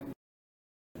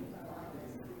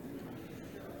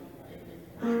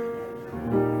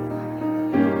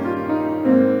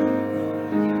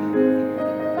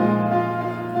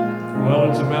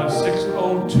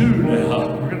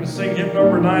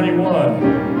91.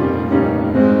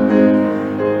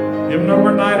 Hymn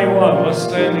number 91. Let's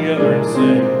stand together and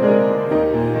sing.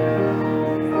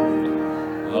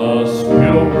 The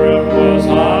pilgrim was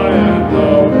high and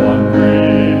the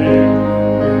wandering,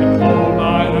 in the cold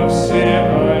night of sin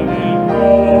I did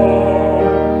roam.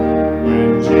 When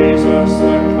Jesus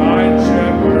the kind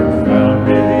shepherd found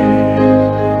me,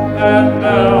 and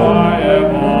now I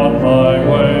am on my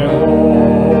way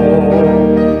home.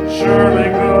 Surely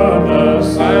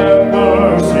goodness and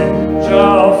mercy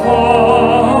shall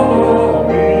follow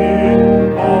me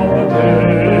all the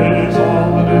days of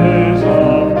my life.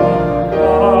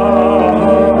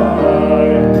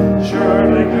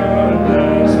 Surely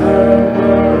goodness and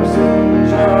mercy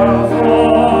shall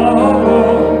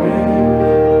follow me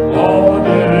all the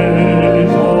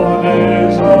days of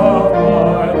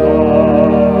my life.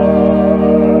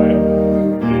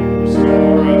 He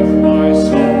restoreth my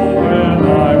soul when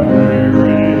I'm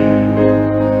weary.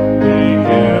 He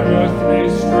giveth me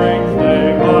strength day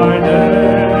by day.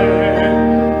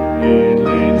 He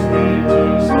leads me to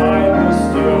find the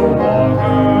still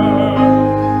water.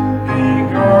 He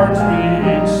guards me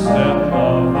each step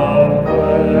of the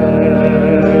way.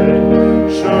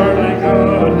 Surely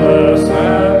goodness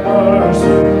and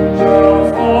mercy shall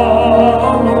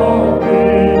follow me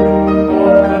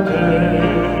all the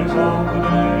days of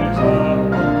my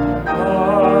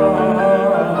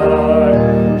life.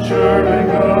 Surely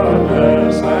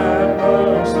goodness and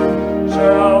mercy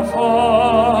shall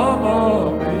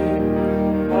follow me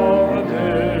all the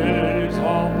days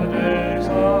of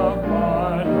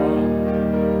my life.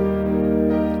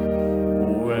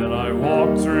 When I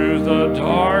walk through the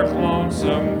dark,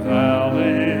 lonesome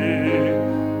valley,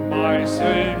 my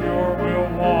Savior will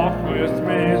walk with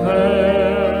me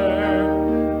there,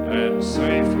 and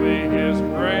safely His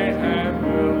great hand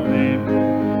will lead me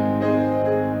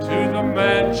to the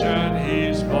mansion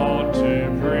He's gone to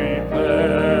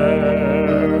prepare.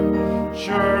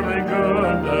 Surely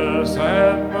goodness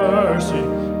and mercy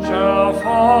shall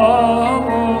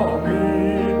follow me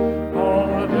all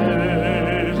the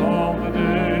days of my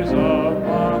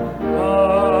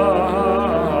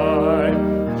life.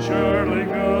 Surely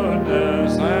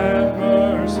goodness and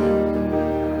mercy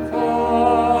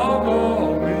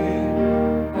follow me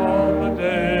all the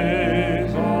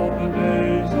days of my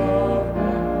life.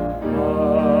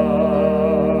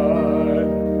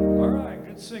 All right,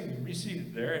 good singing. Be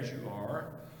seated there as you are.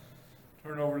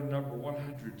 Turn over to number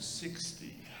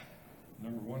 160.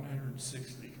 Number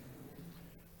 160.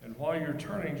 And while you're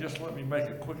turning, just let me make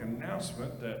a quick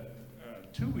announcement that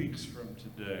 2 weeks from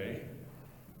today,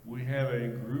 we have a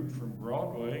group from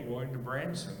Broadway going to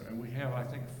Branson, and we have, I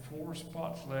think, 4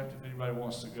 spots left if anybody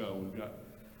wants to go. We've got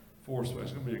 4 spots.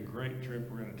 It's going to be a great trip.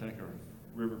 We're going to take a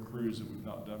river cruise that we've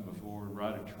not done before,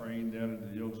 ride a train down into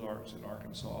the Ozarks in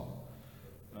Arkansas.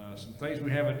 Some things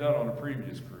we haven't done on a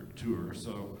previous group tour.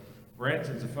 So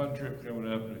Branson's a fun trip coming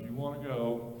up, and if you want to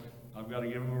go, I've got to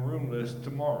give them a room list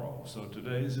tomorrow. So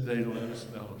today's the day to let us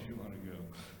know if you want to go.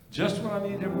 Just when I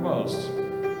need him most,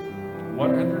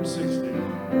 160.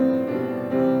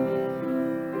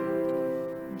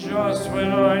 Just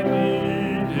when I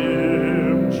need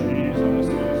him, Jesus is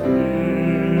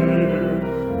near.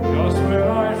 Just when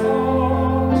I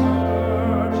falter,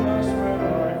 just when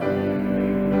I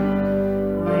fear,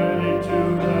 ready to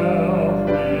help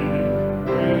me,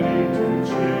 ready to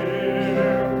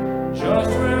cheer. Just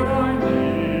when I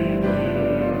need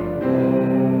him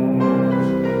most,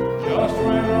 just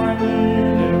when I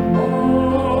need him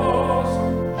most,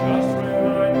 just when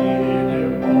I need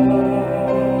him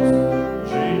most,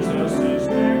 Jesus is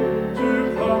near to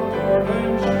comfort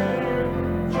and cheer.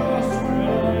 Just when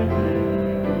I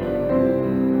need him,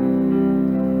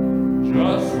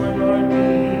 just when I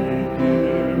need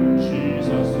him,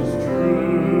 Jesus is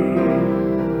true,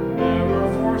 never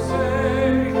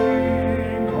forsaking,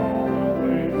 all the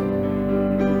way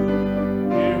through,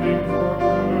 giving for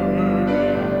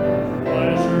burden,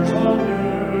 pleasures anew.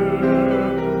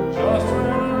 Just when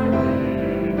I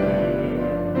need him most,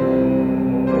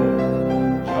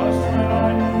 just when I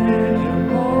need him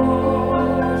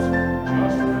most,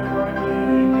 just when I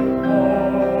need him most,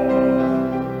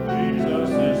 Jesus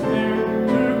is near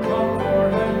to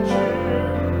comfort and cheer.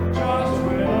 Just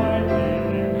when I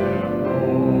need him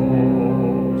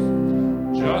most,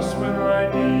 just when I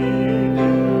need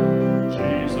him,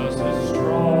 Jesus is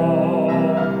strong,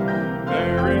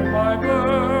 bearing my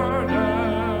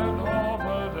burden all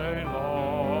the day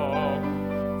long.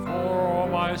 For all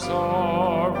my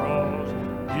sorrows,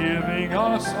 giving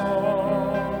a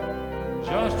song.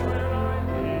 Just when I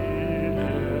need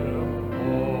him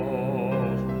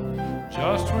most,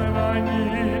 just when I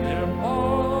need him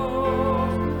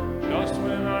most,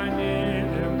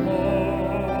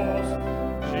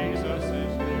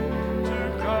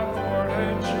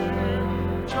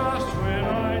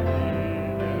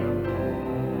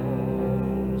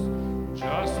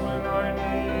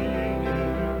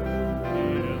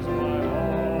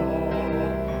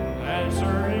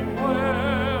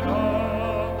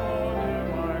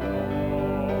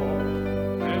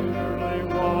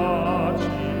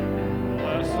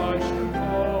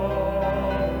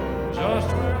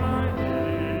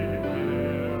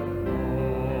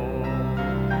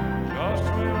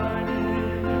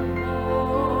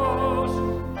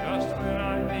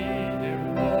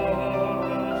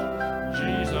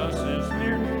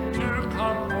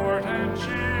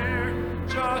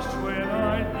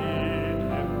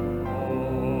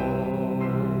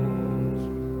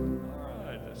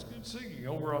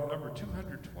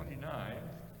 229,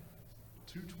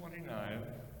 229,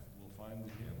 we'll find the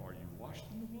hymn, Are You Washed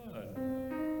in the Blood?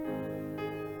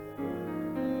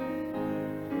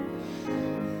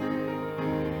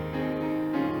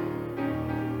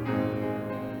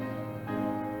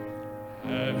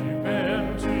 Have you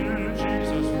been to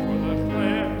Jesus for the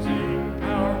cleansing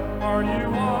power? Are you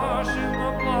washed in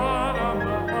the blood of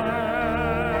the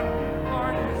Lamb?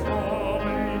 Are you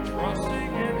fully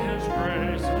trusting in His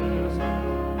graces?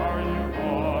 Are you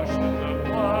washed in the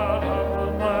blood of the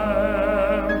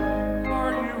Lamb?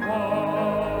 Are you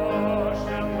washed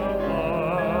in the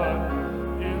blood,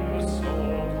 in the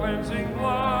soul-cleansing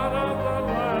blood of the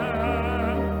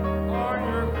Lamb? Are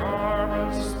your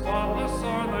garments spotless?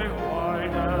 Are they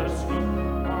white as snow?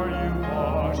 Are you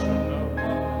washed in the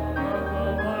blood of the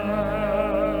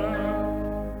Lamb?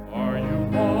 Are you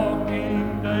walking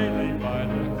daily by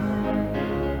the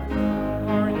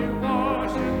Are you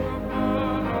washed in the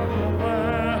blood of the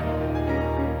Lamb?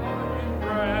 Are you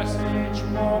dressed each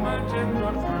moment in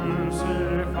the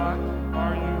crucified?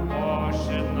 Are you washed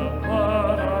in the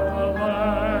blood of the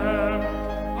Lamb?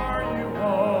 Are you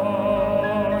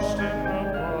washed in the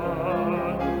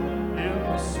blood, in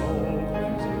the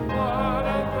soul-cleansing blood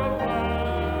of the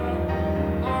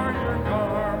Lamb? Are your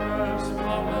garments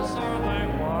spotless? Are they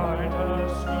white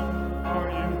as snow? Are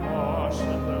you washed in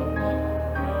the blood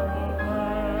of the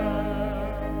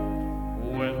Lamb?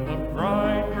 When the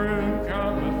bridegroom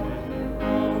cometh in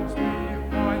robes be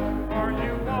white, are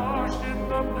you washed in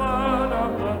the blood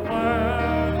of the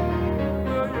Lamb?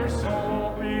 Will your soul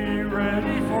be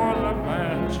ready for the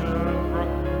mansion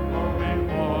bride? Or be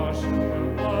washed in the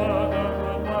blood of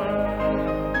the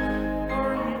Lamb?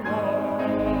 Are you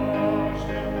washed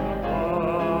in the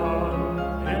blood,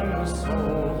 in the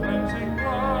soul-cleansing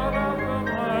blood of the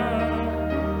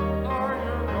Lamb? Are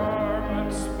your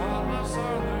garments spotless?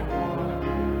 Are they white?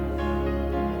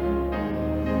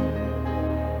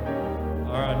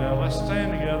 All right, now let's stand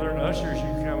together, and ushers,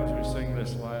 you come as we sing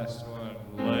this last one.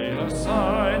 Lay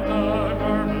aside the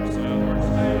garments that are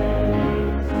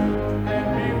stained, and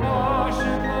be washed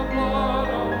in the blood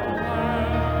of the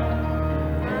Lamb.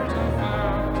 There's a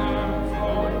fountain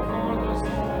flowing for the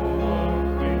soul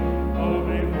unclean. Oh,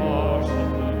 be washed in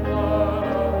the blood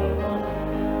of the Lamb.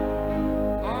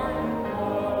 Are you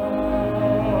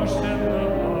washed in the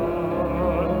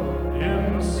blood, in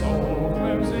the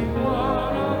soul-cleansing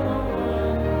blood of the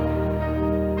Lamb?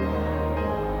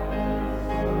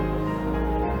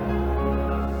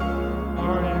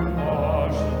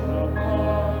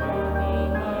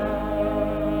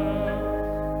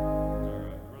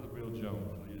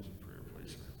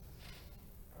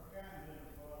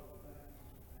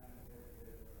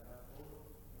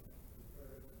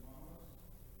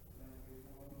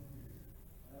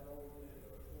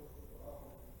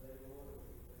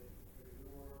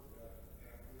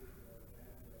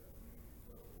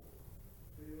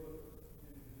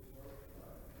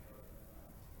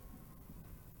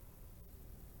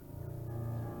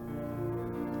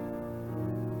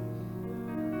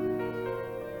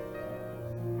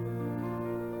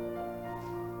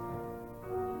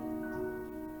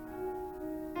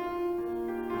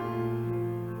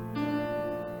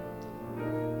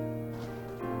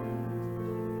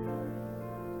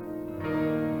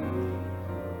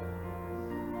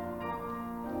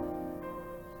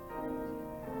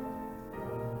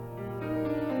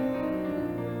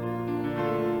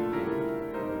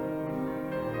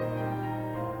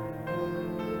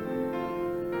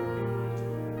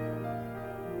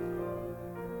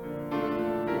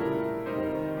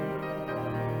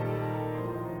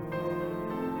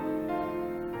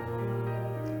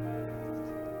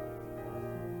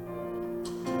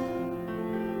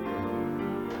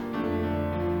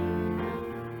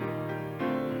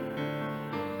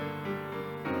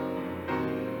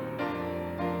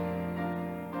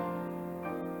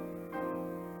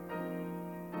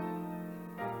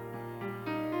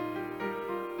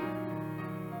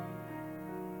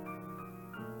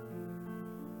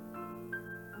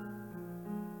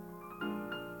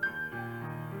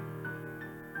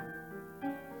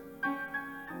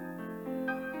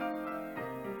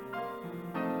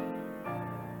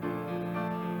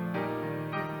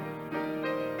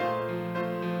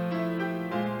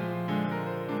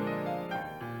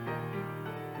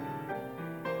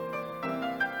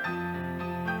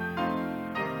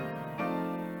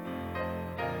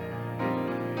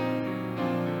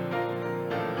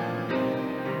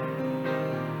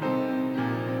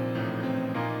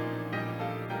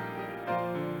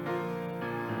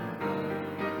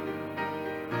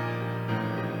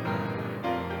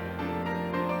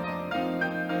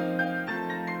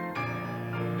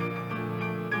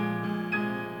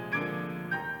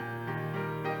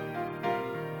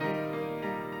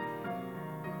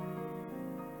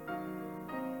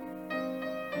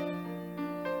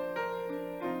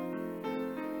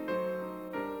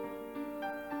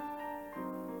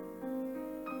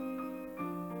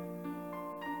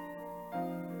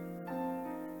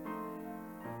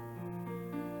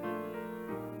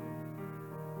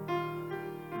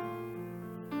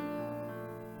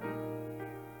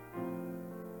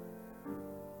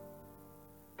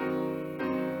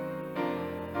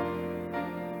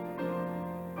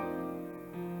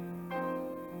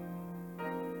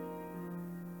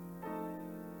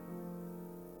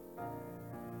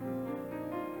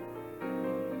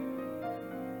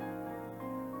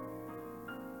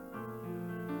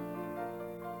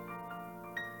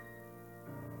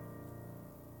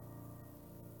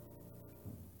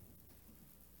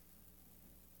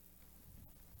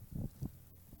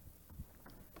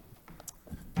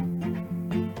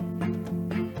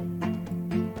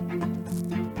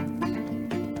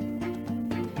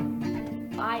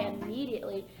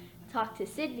 immediately talked to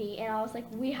Sydney, and I was like,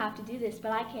 we have to do this,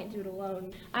 but I can't do it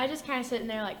alone. I just kind of sitting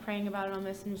there like praying about it on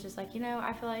this, and it's just like,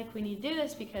 I feel like we need to do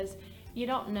this because you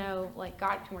don't know, like,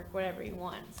 God can work whatever he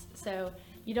wants. So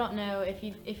you don't know if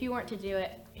you weren't to do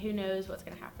it, who knows what's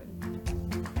going to happen.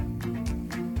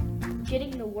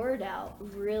 Getting the word out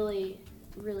really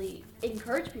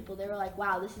encouraged people. They were like,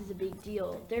 wow, this is a big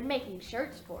deal. They're making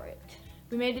shirts for it.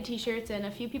 We made the t-shirts, and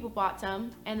a few people bought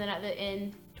some, and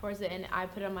then towards the end, I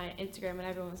put it on my Instagram, and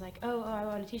everyone was like, oh, I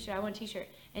want a t-shirt,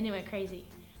 and it went crazy.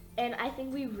 And I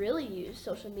think we really used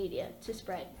social media to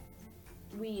spread.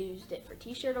 We used it for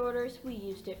t-shirt orders, we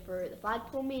used it for the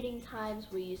flagpole meeting times,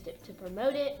 we used it to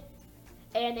promote it,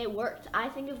 and it worked. I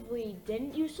think if we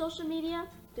didn't use social media,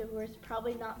 there would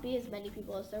probably not be as many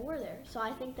people as there were there. So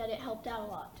I think that it helped out a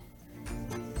lot.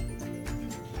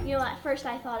 At first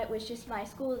I thought it was just my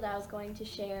school that I was going to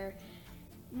share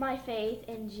my faith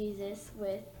in Jesus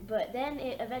with, but then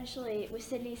it eventually, with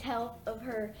Sydney's help of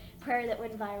her prayer that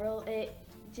went viral, it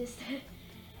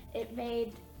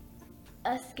made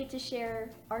us get to share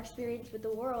our experience with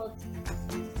the world.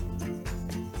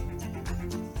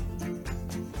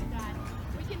 God,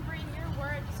 we can bring your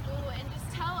word to school and just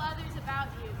tell others about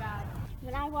you, God.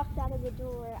 When I walked out of the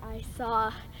door, I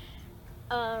saw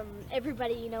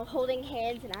everybody, holding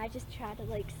hands, and I just tried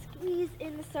to squeeze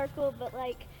in the circle, but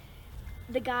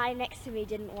the guy next to me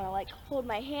didn't want to hold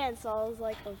my hand, so I was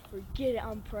like, oh, forget it,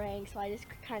 I'm praying. So I just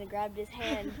kind of grabbed his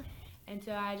hand. And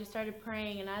so I just started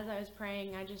praying, and as I was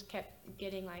praying, I just kept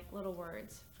getting little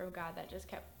words from God that just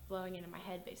kept flowing into my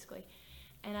head, basically.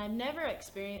 And I've never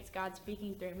experienced God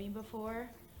speaking through me before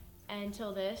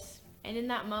until this. And in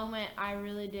that moment, I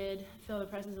really did feel the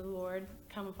presence of the Lord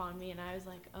come upon me, and I was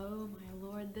like, oh my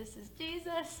Lord, this is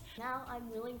Jesus. Now I'm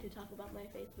willing to talk about my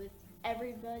faith with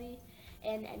everybody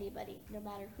and anybody. No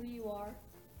matter who you are,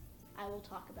 I will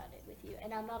talk about it with you,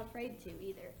 and I'm not afraid to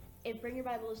either. If Bring Your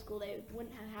Bible to School Day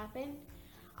wouldn't have happened,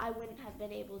 I wouldn't have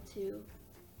been able to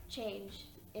change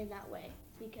in that way,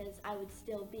 because I would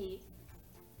still be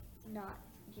not,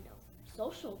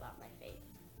 social about my faith.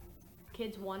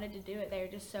 Kids wanted to do it. They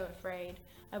were just so afraid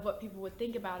of what people would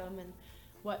think about them and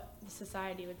what the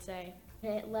society would say.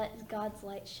 And it lets God's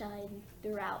light shine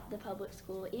throughout the public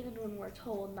school, even when we're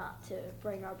told not to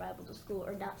bring our Bible to school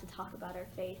or not to talk about our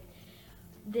faith.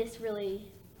 This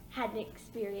really had an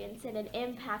experience and an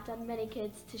impact on many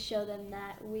kids to show them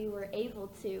that we were able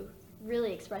to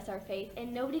really express our faith,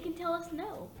 and nobody can tell us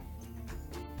no.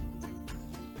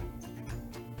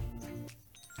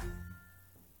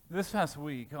 This past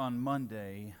week on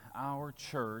Monday, our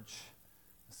church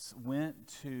went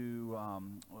to,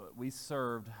 we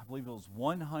served, I believe it was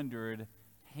 100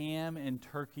 ham and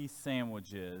turkey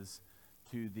sandwiches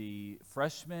to the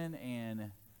freshman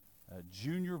and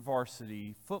junior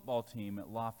varsity football team at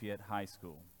Lafayette High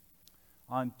School.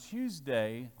 On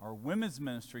Tuesday, our women's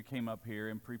ministry came up here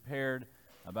and prepared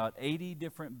about 80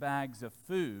 different bags of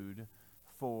food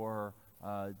for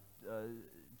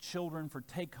children for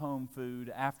take-home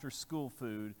food, after-school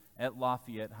food at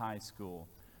Lafayette High School.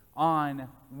 On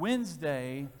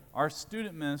Wednesday, our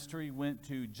student ministry went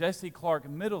to Jesse Clark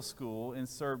Middle School and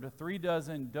served 3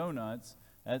 dozen donuts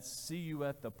at See You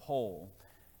at the Pole.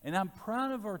 And I'm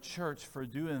proud of our church for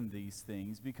doing these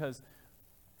things, because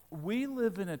we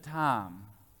live in a time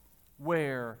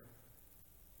where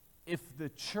if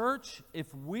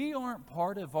we aren't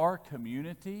part of our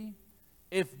community,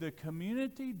 if the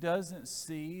community doesn't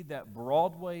see that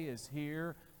Broadway is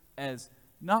here as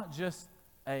not just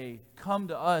a come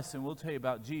to us and we'll tell you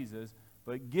about Jesus,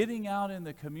 but getting out in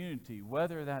the community,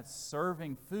 whether that's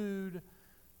serving food,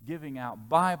 giving out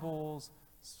Bibles,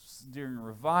 during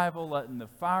revival, letting the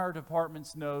fire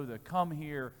departments know to come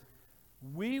here,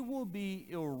 we will be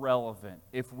irrelevant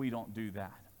if we don't do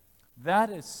that. That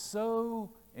is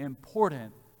so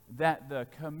important that the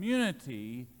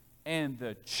community and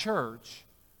the church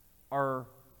are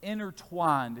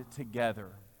intertwined together.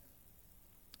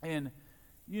 And,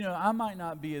 I might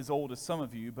not be as old as some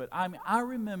of you, but I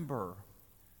remember,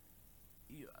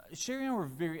 Sherry and I were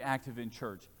very active in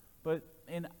church, but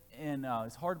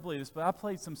it's hard to believe this, but I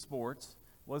played some sports.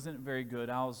 Wasn't very good.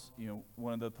 I was,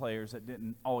 one of the players that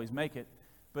didn't always make it,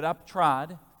 but I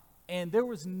tried, and there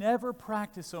was never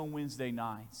practice on Wednesday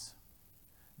nights.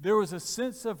 There was a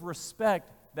sense of respect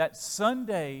that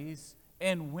Sundays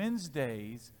and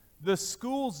Wednesdays, the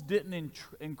schools didn't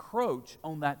encroach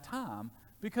on that time,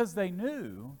 because they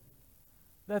knew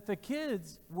that the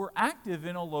kids were active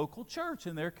in a local church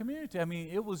in their community. I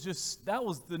mean, that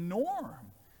was the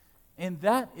norm. And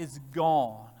that is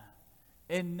gone.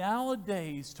 And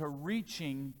nowadays, to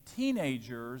reaching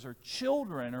teenagers or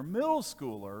children or middle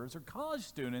schoolers or college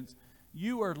students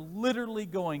you are literally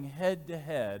going head to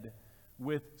head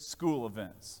with school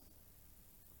events.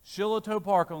 Shiloh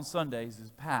Park on Sundays is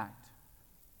packed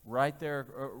right there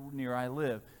near I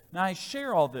live. Now, I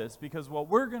share all this because what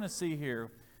we're going to see here,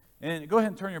 and go ahead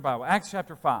and turn your Bible, Acts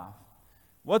chapter 5.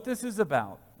 What this is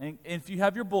about, and if you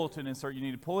have your bulletin insert, you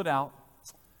need to pull it out.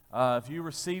 If you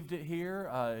received it here,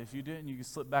 if you didn't, you can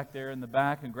slip back there in the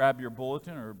back and grab your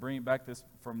bulletin or bring it back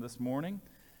from this morning.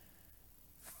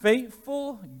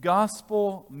 Faithful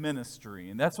gospel ministry,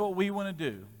 and that's what we want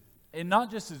to do. And not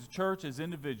just as a church, as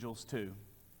individuals too.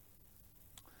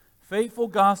 Faithful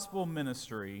gospel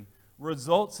ministry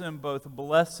results in both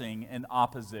blessing and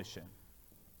opposition.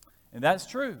 And that's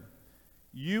true.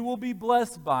 You will be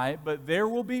blessed by it, but there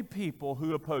will be people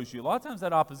who oppose you. A lot of times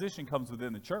that opposition comes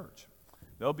within the church.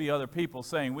 There'll be other people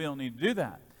saying, we don't need to do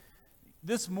that.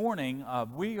 This morning,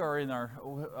 we are in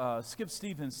our, Skip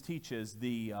Stevens teaches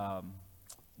the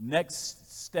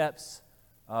next steps,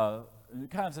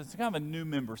 it's kind of a new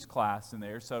members class in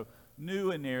there. So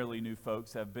new and nearly new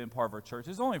folks have been part of our church.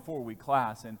 It's only a 4-week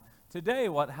class. And today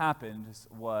what happened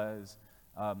was,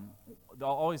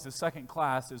 always the second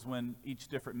class is when each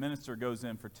different minister goes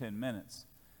in for 10 minutes.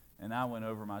 And I went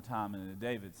over my time into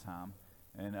David's time.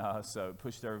 And so it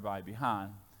pushed everybody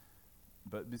behind.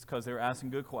 But it's because they were asking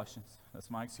good questions. That's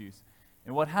my excuse.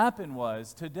 And what happened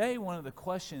was, today one of the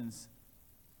questions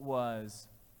was,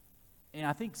 and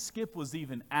I think Skip was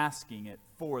even asking it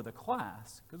for the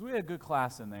class, because we had a good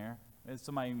class in there. And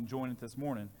somebody even joined it this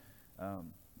morning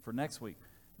for next week.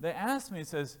 They asked me, it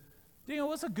says, Daniel,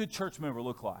 what's a good church member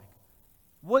look like?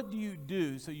 What do you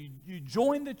do? So you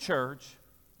join the church,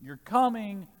 you're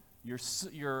coming, you're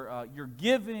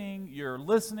giving, you're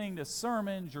listening to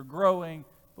sermons, you're growing.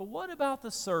 But what about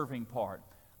the serving part?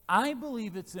 I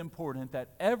believe it's important that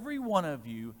every one of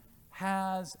you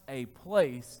has a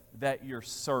place that you're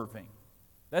serving.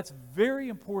 That's very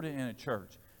important in a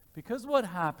church, because what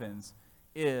happens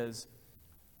is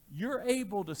you're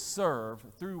able to serve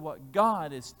through what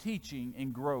God is teaching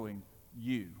and growing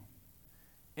you.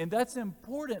 And that's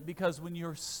important because when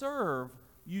you serve,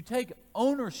 you take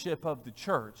ownership of the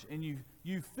church, and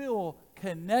you feel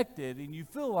connected, and you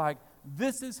feel like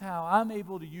this is how I'm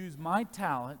able to use my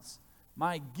talents,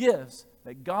 my gifts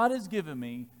that God has given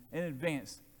me and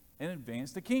advance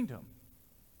the kingdom.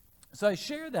 So I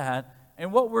share that,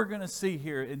 and what we're going to see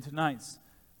here in tonight's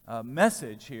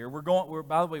message here,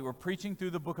 by the way, we're preaching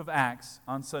through the book of Acts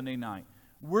on Sunday night.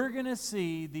 We're going to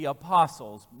see the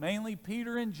apostles, mainly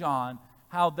Peter and John,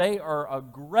 how they are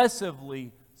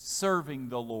aggressively serving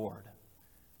the Lord.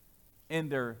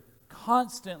 And they're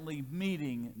constantly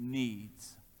meeting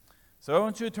needs. So I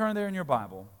want you to turn there in your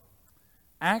Bible.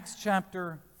 Acts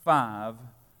chapter 5,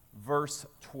 verse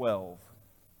 12.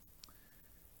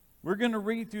 We're going to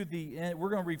read we're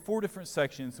going to read 4 different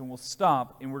sections, and we'll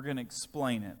stop and we're going to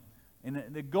explain it.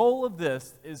 And the goal of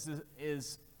this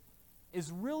is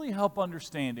really help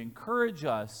understand, encourage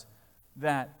us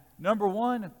that, number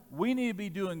one, we need to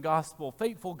be doing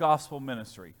faithful gospel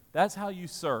ministry. That's how you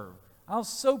serve. I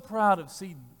was so proud of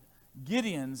see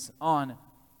Gideons on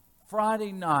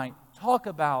Friday night talk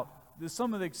about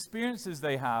some of the experiences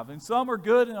they have. And some are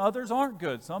good and others aren't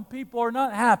good. Some people are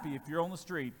not happy if you're on the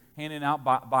street handing out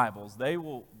Bibles. They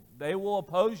will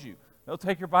oppose you. They'll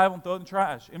take your Bible and throw it in the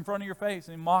trash in front of your face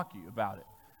and mock you about it.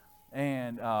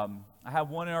 And I have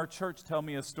one in our church tell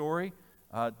me a story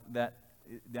that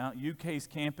down at UK's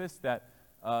campus that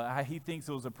he thinks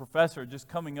it was a professor just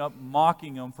coming up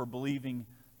mocking him for believing,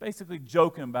 basically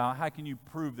joking about how can you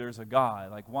prove there's a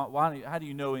God? Like how do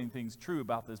you know anything's true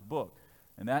about this book?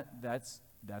 And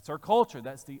that's our culture.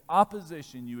 That's the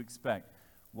opposition you expect.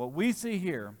 What we see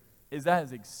here is that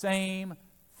is the same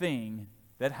thing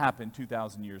that happened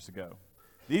 2,000 years ago.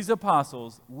 These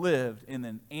apostles lived in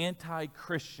an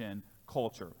anti-Christian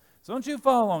culture. So I want you to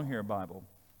follow along here, Bible.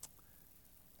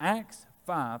 Acts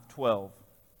 5:12.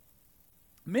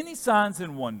 Many signs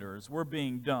and wonders were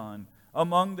being done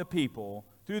among the people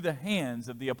through the hands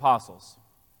of the apostles.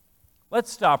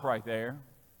 Let's stop right there.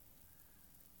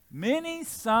 Many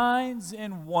signs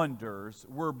and wonders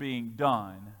were being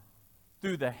done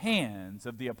through the hands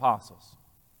of the apostles.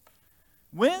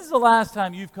 When's the last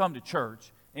time you've come to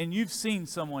church and you've seen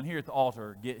someone here at the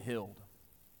altar get healed?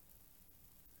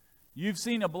 You've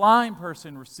seen a blind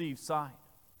person receive sight.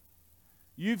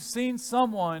 You've seen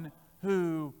someone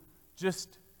who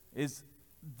just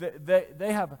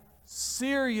they have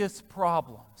serious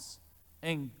problems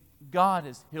and God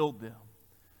has healed them.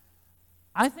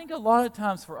 I think a lot of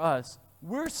times for us,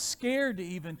 we're scared to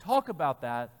even talk about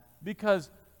that because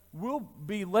we'll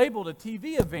be labeled a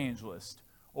TV evangelist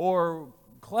or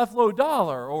Creflo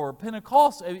Dollar or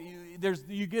Pentecostal.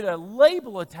 You get a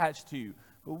label attached to you.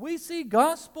 But we see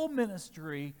gospel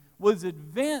ministry was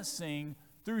advancing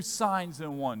through signs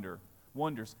and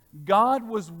wonders. God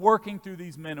was working through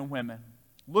these men and women.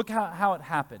 Look how it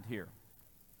happened here.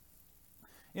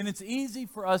 And it's easy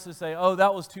for us to say, oh,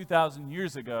 that was 2,000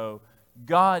 years ago.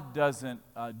 God doesn't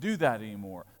do that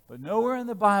anymore. But nowhere in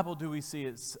the Bible do we see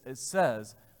it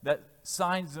says that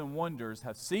signs and wonders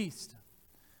have ceased.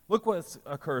 Look what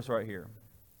occurs right here.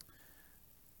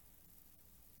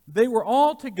 They were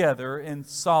all together in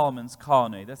Solomon's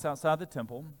colonnade. That's outside the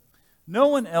temple. No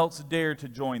one else dared to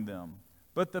join them,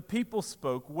 but the people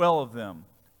spoke well of them.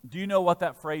 Do you know what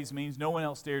that phrase means? No one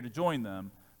else dared to join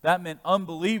them. That meant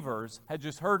unbelievers had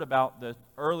just heard about the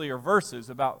earlier verses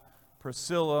about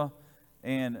Priscilla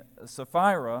and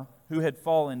Sapphira who had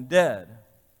fallen dead.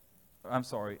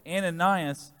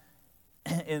 Ananias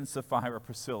and Sapphira,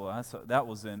 Priscilla.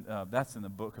 That's in the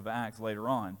book of Acts later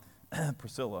on.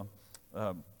 Priscilla.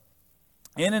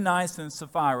 Ananias and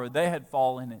Sapphira, they had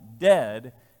fallen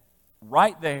dead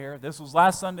right there. This was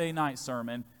last Sunday night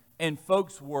sermon, and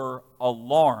folks were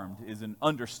alarmed is an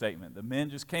understatement. The men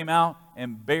just came out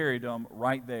and buried them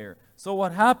right there. So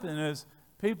what happened is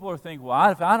people are thinking, well,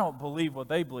 if I don't believe what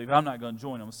they believe, I'm not going to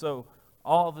join them. So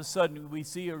all of a sudden we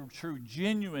see a true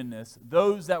genuineness.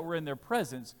 Those that were in their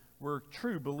presence were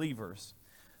true believers.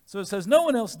 So it says, no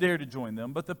one else dared to join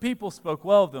them, but the people spoke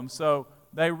well of them. So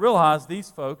they realized these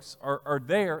folks are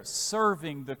there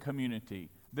serving the community.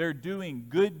 They're doing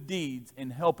good deeds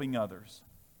and helping others.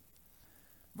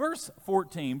 Verse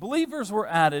 14, believers were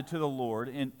added to the Lord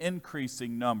in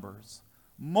increasing numbers,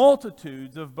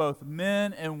 multitudes of both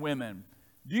men and women.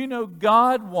 Do you know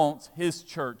God wants His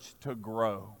church to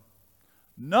grow?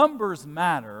 Numbers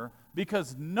matter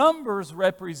because numbers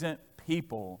represent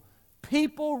people.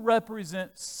 People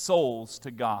represent souls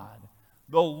to God.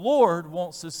 The Lord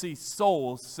wants to see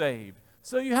souls saved.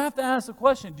 So you have to ask the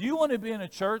question, do you want to be in a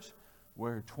church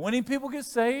where 20 people get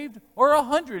saved or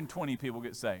 120 people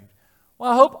get saved?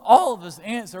 Well, I hope all of us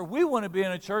answer, we want to be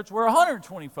in a church where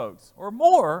 120 folks or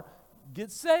more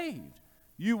get saved.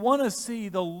 You want to see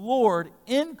the Lord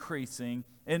increasing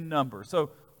in number. So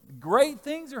great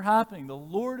things are happening. The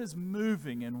Lord is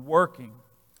moving and working.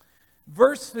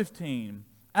 Verse 15,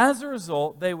 as a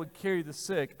result, they would carry the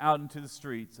sick out into the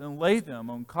streets and lay them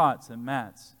on cots and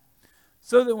mats.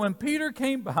 So that when Peter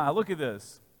came by, look at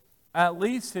this, at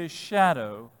least his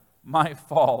shadow might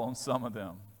fall on some of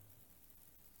them.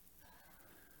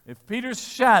 If Peter's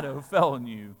shadow fell on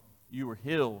you, you were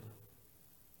healed.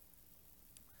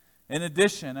 In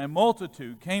addition, a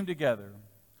multitude came together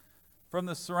from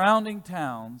the surrounding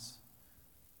towns,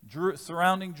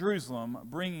 surrounding Jerusalem,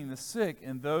 bringing the sick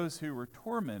and those who were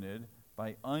tormented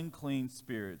by unclean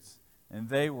spirits, and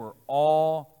they were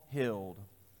all healed.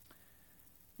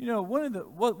 You know,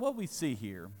 what we see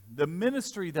here, the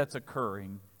ministry that's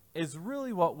occurring is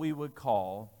really what we would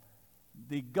call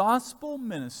the gospel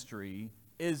ministry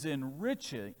is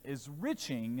enriching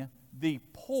the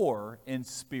poor in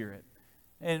spirit.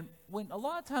 And when a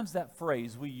lot of times that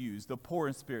phrase we use, the poor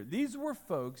in spirit, these were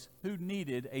folks who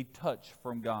needed a touch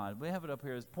from God. We have it up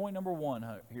here as point number 1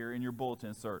 here in your bulletin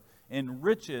insert.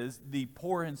 Enriches the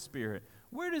poor in spirit.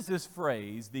 Where does this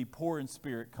phrase, the poor in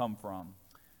spirit, come from?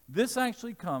 This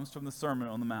actually comes from the Sermon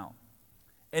on the Mount.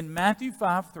 In Matthew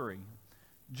 5:3,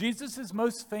 Jesus'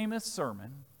 most famous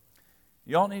sermon,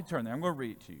 you all need to turn there. I'm going to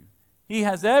read it to you. He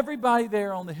has everybody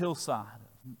there on the hillside,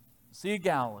 Sea of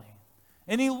Galilee.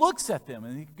 And he looks at them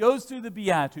and he goes through the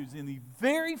Beatitudes. In the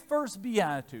very first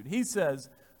Beatitude, he says,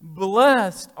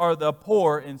 blessed are the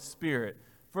poor in spirit,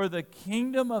 for the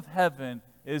kingdom of heaven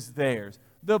is theirs.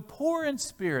 The poor in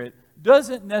spirit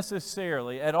doesn't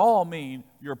necessarily at all mean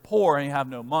you're poor and you have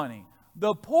no money.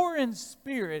 The poor in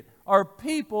spirit are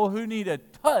people who need a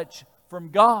touch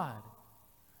from God.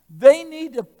 They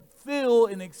need to feel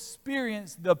and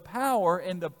experience the power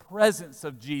and the presence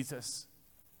of Jesus.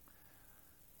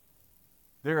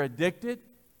 They're addicted.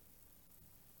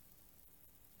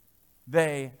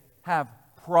 They have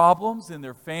problems in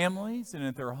their families and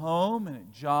at their home and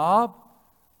at job.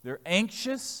 They're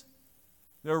anxious.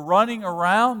 They're running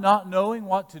around not knowing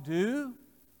what to do.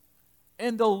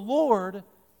 And the Lord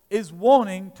is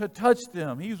wanting to touch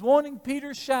them. He's wanting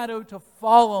Peter's shadow to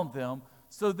fall on them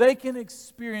so they can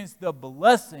experience the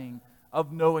blessing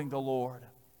of knowing the Lord.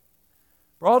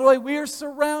 Broadway, we are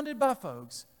surrounded by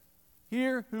folks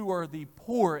here who are the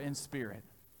poor in spirit.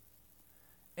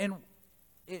 And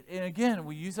again,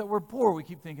 we use that word poor. We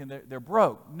keep thinking they're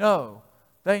broke. No,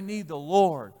 they need the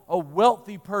Lord. A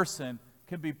wealthy person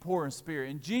can be poor in spirit.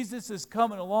 And Jesus is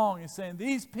coming along and saying,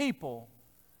 these people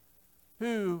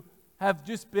who have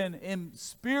just been in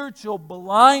spiritual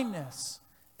blindness.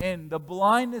 And the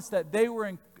blindness that they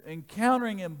were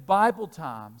encountering in Bible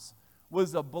times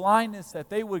was a blindness that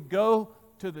they would go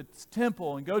to the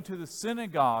temple and go to the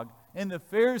synagogue, and the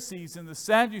Pharisees and the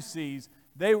Sadducees,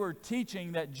 they were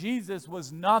teaching that Jesus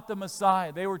was not the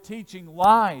Messiah. They were teaching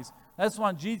lies. That's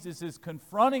why Jesus is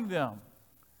confronting them.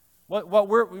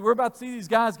 We're about to see these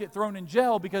guys get thrown in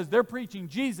jail because they're preaching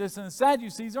Jesus, and the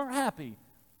Sadducees aren't happy.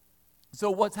 So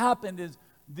what's happened is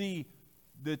the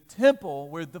temple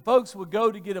where the folks would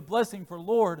go to get a blessing for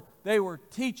Lord, they were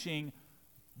teaching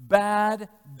bad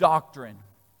doctrine.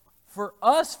 For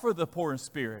us, for the poor in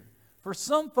spirit, for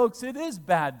some folks it is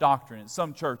bad doctrine in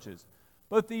some churches.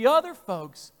 But the other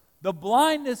folks, the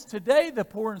blindness today, the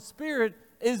poor in spirit,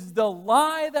 is the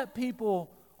lie that people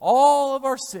all of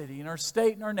our city and our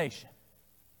state and our nation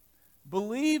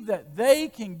believe that they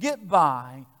can get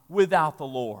by without the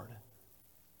Lord.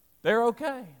 They're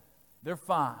okay. They're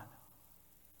fine.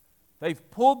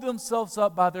 They've pulled themselves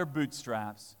up by their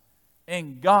bootstraps,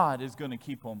 and God is going to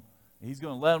keep them. He's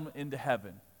going to let them into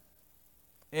heaven.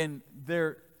 And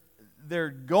they're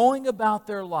going about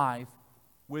their life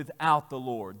without the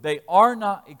Lord. They are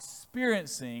not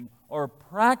experiencing or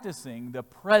practicing the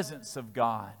presence of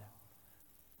God.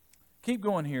 Keep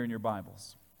going here in your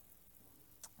Bibles.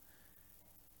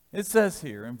 It says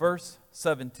here in verse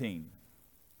 17.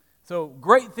 So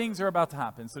great things are about to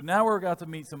happen. So now we're about to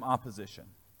meet some opposition.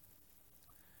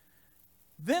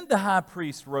 Then the high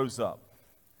priest rose up,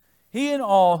 he and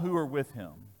all who were with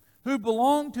him, who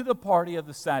belonged to the party of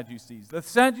the Sadducees. The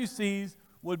Sadducees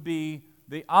would be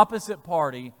the opposite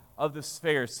party of the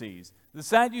Pharisees. The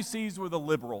Sadducees were the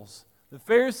liberals. The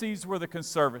Pharisees were the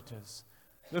conservatives.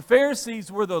 The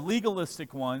Pharisees were the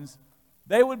legalistic ones.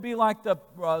 They would be like the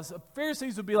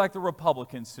Pharisees would be like the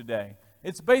Republicans today.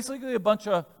 It's basically a bunch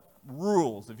of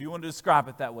rules, if you want to describe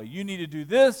it that way. You need to do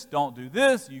this, don't do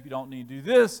this, you don't need to do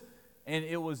this. And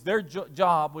it was their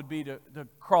job would be to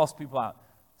cross people out.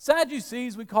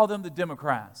 Sadducees, we call them the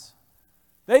Democrats.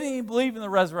 They didn't even believe in the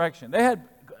resurrection. They had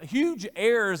huge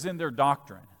errors in their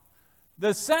doctrine.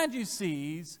 The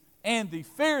Sadducees and the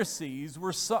Pharisees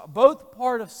were both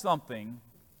part of something,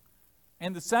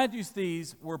 and the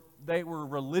Sadducees were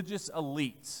religious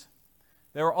elites.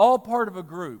 They were all part of a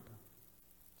group.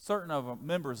 Certain of them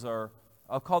members are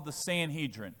called the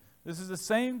Sanhedrin. This is the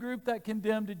same group that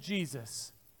condemned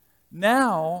Jesus.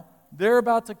 Now they're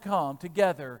about to come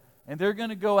together, and they're going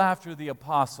to go after the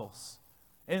apostles.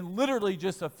 And literally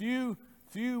just a few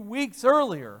weeks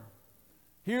earlier,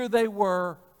 here they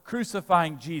were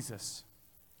crucifying Jesus.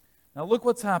 Now look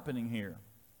what's happening here.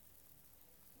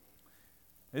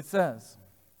 It says,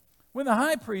 when the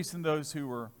high priest and those who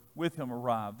were with him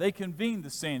arrived, they convened the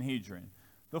Sanhedrin,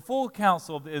 the full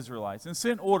council of the Israelites, and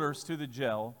sent orders to the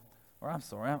jail. Or I'm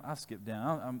sorry, I skipped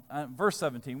down. Verse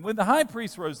 17. When the high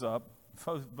priest rose up,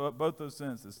 both those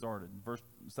sentences started, verse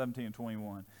 17 and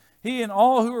 21. He and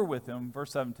all who were with him,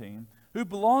 verse 17, who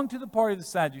belonged to the party of the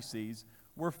Sadducees,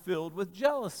 were filled with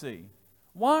jealousy.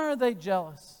 Why are they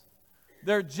jealous?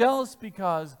 They're jealous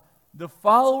because the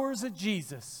followers of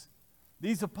Jesus,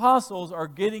 these apostles, are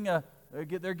getting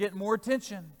more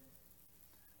attention.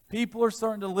 People are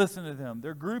starting to listen to them.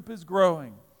 Their group is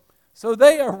growing. So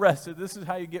they arrested. This is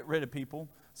how you get rid of people.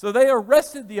 So they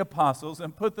arrested the apostles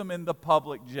and put them in the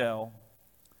public jail.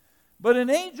 But an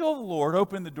angel of the Lord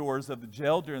opened the doors of the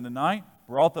jail during the night,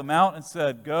 brought them out, and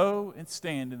said, "Go and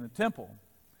stand in the temple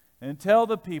and tell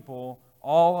the people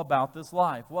all about this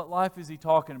life." What life is he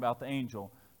talking about, the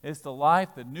angel? It's the life,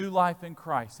 the new life in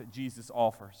Christ that Jesus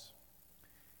offers.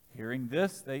 Hearing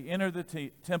this, they entered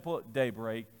the temple at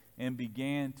daybreak and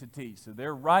began to teach. So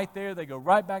they're right there. They go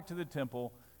right back to the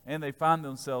temple, and they find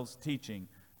themselves teaching,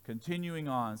 continuing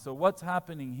on. So what's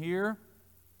happening here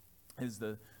is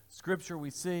the scripture we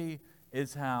see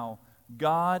is how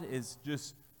God is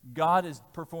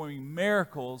performing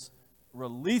miracles,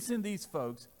 releasing these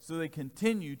folks so they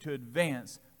continue to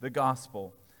advance the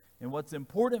gospel. And what's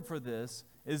important for this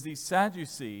is these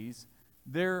Sadducees,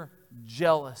 they're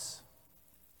jealous.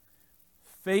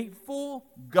 Faithful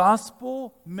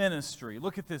gospel ministry.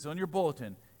 Look at this on your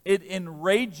bulletin. It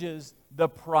enrages the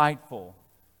prideful.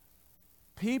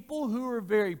 People who are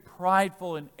very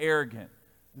prideful and arrogant,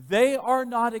 they are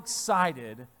not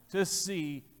excited to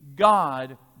see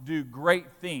God do great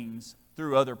things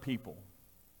through other people.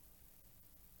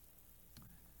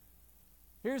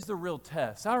 Here's the real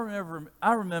test. I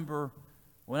remember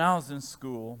when I was in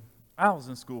school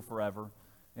forever.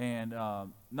 And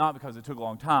not because it took a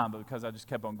long time, but because I just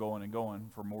kept on going and going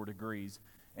for more degrees.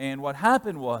 And what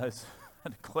happened was, I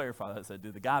had to clarify that. I said,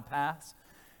 did the guy pass?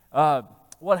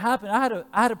 what happened,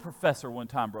 I had a professor one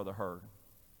time, Brother Hurd,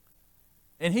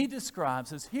 and he describes,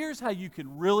 says, here's how you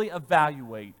can really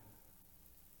evaluate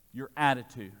your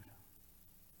attitude.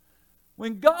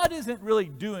 When God isn't really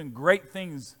doing great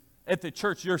things at the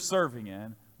church you're serving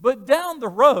in, but down the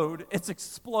road, it's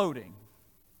exploding.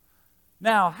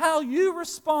 Now, how you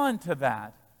respond to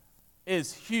that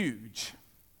is huge.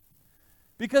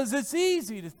 Because it's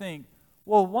easy to think,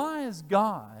 well, why is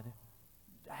God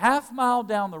half mile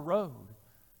down the road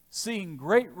seeing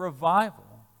great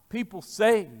revival, people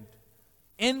saved,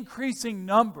 increasing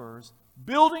numbers,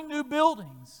 building new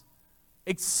buildings,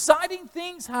 exciting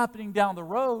things happening down the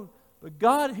road, but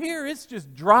God here, it's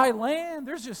just dry land.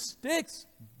 There's just sticks,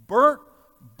 burnt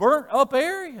up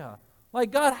area.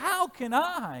 Like, God, how can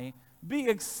I be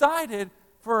excited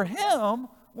for Him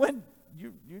when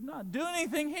you're not doing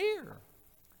anything here?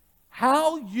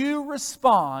 How you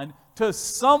respond to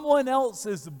someone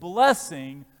else's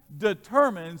blessing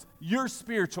determines your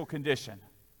spiritual condition.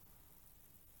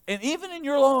 And even in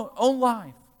your own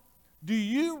life, do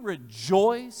you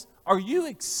rejoice? Are you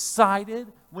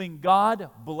excited when God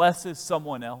blesses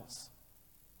someone else?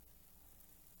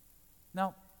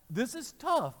 Now, this is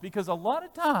tough because a lot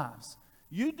of times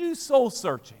you do soul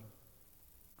searching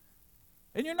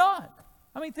and you're not.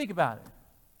 I mean, think about it.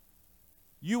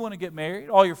 You want to get married.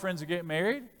 All your friends are getting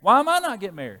married. Why am I not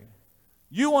getting married?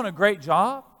 You want a great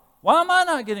job. Why am I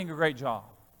not getting a great job?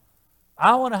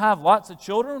 I want to have lots of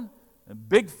children, a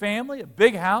big family, a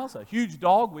big house, a huge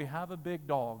dog. We have a big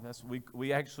dog.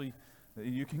 We actually,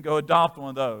 you can go adopt one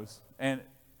of those. And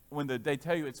when they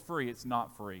tell you it's free, it's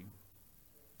not free.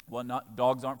 Well,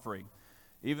 dogs aren't free.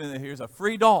 Even here's a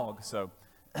free dog. So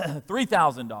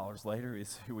 $3,000 later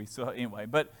is we saw anyway.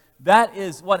 But that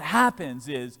is what happens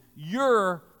is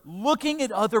you're looking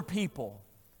at other people,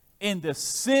 and the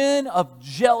sin of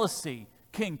jealousy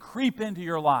can creep into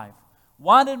your life.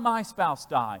 Why did my spouse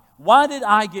die? Why did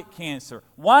I get cancer?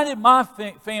 Why did my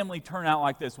family turn out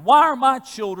like this? Why are my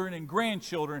children and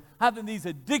grandchildren having these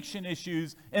addiction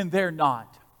issues and they're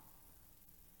not?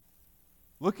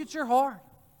 Look at your heart.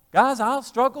 Guys, I'll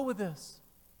struggle with this.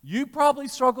 You probably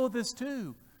struggle with this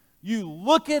too. You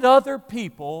look at other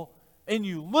people and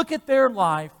you look at their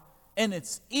life, and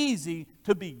it's easy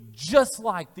to be just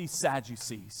like these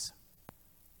Sadducees.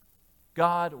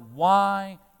 God,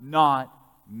 why not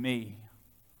me?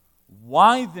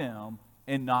 Why them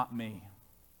and not me?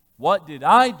 What did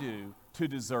I do to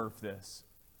deserve this?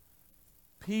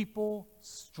 People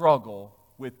struggle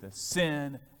with the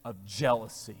sin of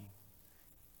jealousy.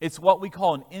 It's what we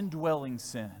call an indwelling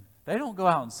sin. They don't go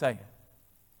out and say it.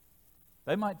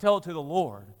 They might tell it to the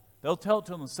Lord. They'll tell it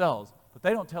to themselves, but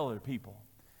they don't tell other people.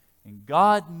 And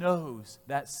God knows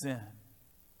that sin.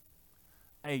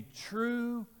 A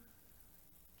true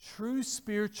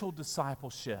spiritual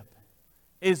discipleship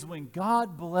is when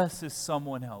God blesses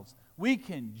someone else. We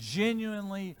can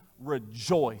genuinely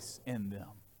rejoice in them.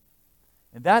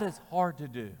 And that is hard to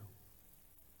do.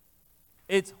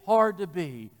 It's hard to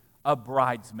be a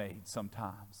bridesmaid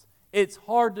sometimes. It's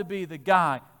hard to be the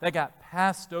guy that got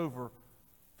passed over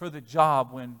for the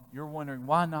job when you're wondering,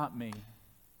 why not me?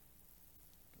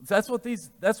 That's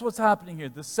what's happening here.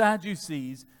 The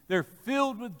Sadducees, they're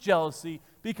filled with jealousy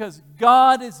because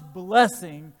God is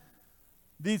blessing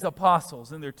these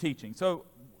apostles in their teaching. So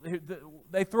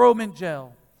they throw them in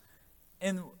jail.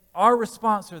 And our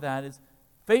response to that is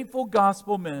faithful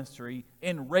gospel ministry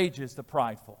enrages the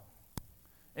prideful.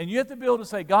 And you have to be able to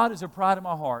say, God, is there pride in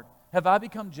my heart? Have I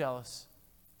become jealous?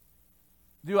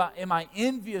 Am I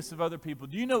envious of other people?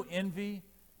 Do you know envy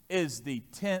is the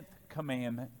 10th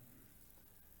commandment?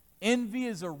 Envy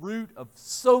is a root of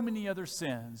so many other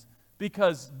sins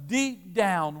because deep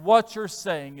down what you're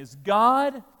saying is,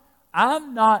 God,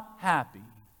 I'm not happy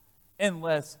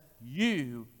unless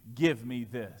you give me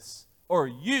this or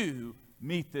you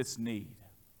meet this need.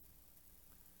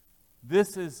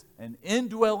 This is an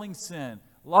indwelling sin.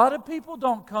 A lot of people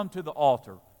don't come to the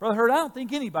altar. Brother Hurd, I don't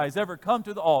think anybody's ever come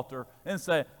to the altar and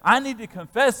say, I need to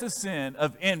confess the sin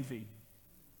of envy.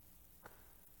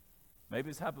 Maybe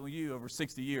it's happened with you over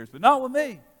 60 years, but not with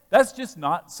me. That's just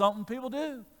not something people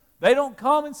do. They don't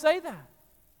come and say that.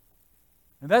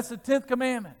 And that's the 10th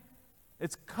commandment.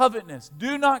 It's covetousness.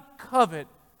 Do not covet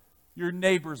your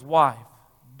neighbor's wife,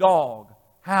 dog,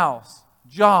 house,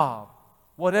 job,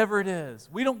 whatever it is.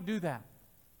 We don't do that.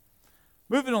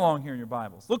 Moving along here in your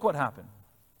Bibles. Look what happened.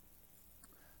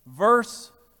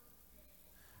 Verse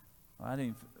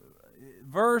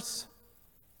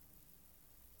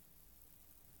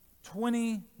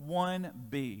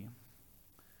 21b.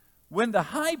 When the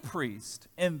high priest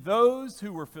and those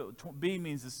who were filled, B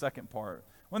means the second part.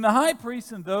 When the high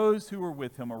priest and those who were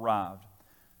with him arrived,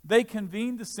 they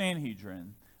convened the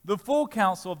Sanhedrin, the full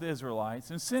council of the Israelites,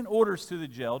 and sent orders to the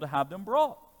jail to have them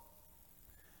brought.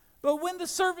 But when the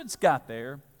servants got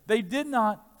there, they did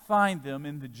not find them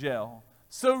in the jail.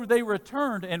 So they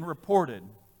returned and reported,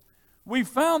 "We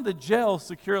found the jail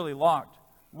securely locked,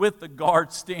 with the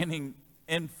guards standing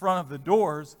in front of the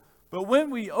doors. But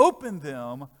when we opened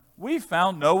them, we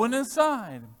found no one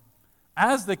inside."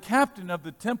 As the captain of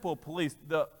the temple police,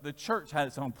 the church had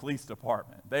its own police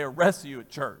department. They arrest you at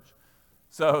church.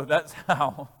 So that's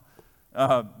how,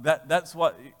 that's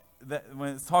what,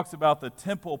 when it talks about the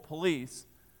temple police,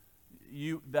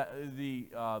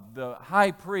 the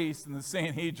high priest and the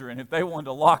Sanhedrin, if they wanted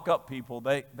to lock up people,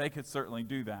 they could certainly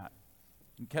do that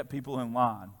and kept people in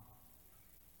line.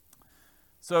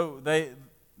 So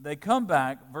they come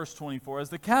back, verse 24, as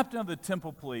the captain of the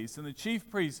temple police and the chief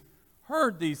priests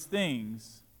heard these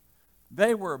things,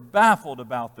 they were baffled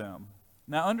about them.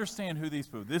 Now understand who these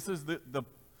people. This is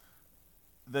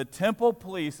the temple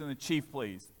police and the chief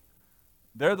police.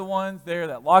 They're the ones there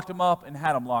that locked them up and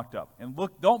had them locked up. And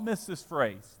look, don't miss this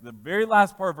phrase, the very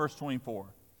last part of verse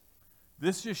 24.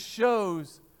 This just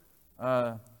shows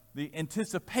the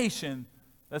anticipation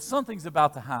that something's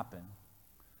about to happen.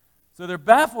 So they're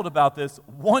baffled about this,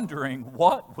 wondering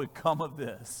what would come of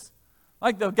this.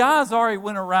 Like the guys already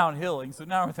went around healing, so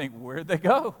now we think, where'd they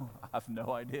go? I have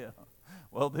no idea.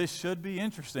 Well, this should be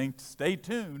interesting. Stay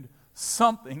tuned.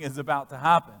 Something is about to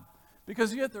happen.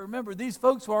 Because you have to remember, these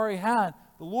folks who already had,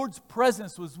 the Lord's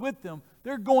presence was with them.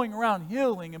 They're going around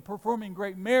healing and performing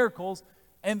great miracles,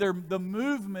 and the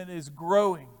movement is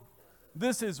growing.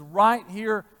 This is right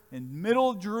here in middle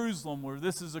of Jerusalem where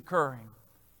this is occurring.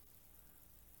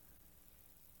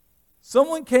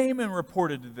 Someone came and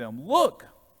reported to them, "Look,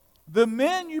 the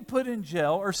men you put in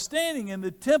jail are standing in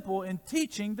the temple and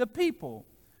teaching the people."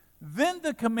 Then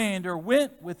the commander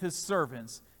went with his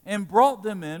servants and brought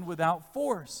them in without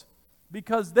force,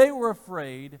 because they were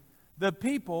afraid the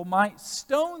people might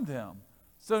stone them.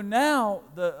 So now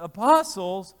the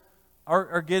apostles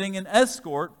are getting an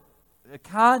escort, a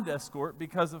kind escort,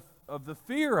 because of the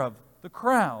fear of the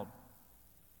crowd.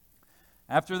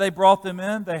 After they brought them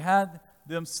in, they had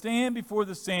them stand before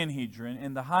the Sanhedrin,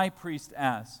 and the high priest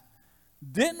asked,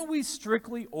 "Didn't we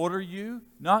strictly order you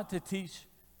not to teach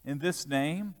in this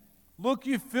name? Look,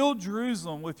 you filled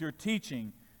Jerusalem with your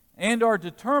teaching and are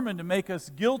determined to make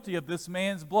us guilty of this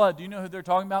man's blood." Do you know who they're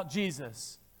talking about?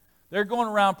 Jesus. They're going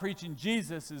around preaching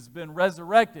Jesus has been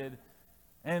resurrected,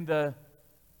 and the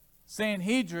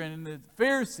Sanhedrin and the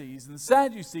Pharisees and the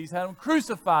Sadducees had him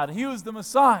crucified, and he was the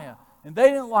Messiah. And they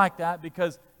didn't like that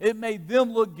because it made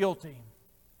them look guilty.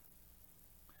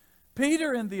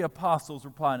 Peter and the apostles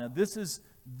replied, now this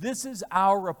is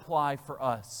our reply for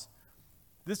us.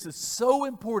 This is so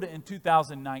important in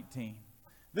 2019.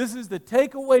 This is the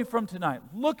takeaway from tonight.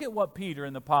 Look at what Peter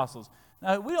and the apostles.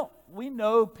 Now we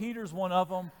know Peter's one of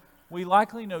them. We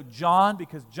likely know John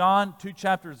because John, 2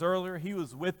 chapters earlier, he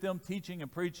was with them teaching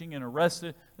and preaching and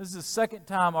arrested. This is the second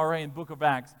time already in the book of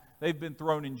Acts they've been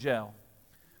thrown in jail.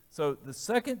 So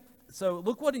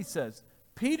look what he says.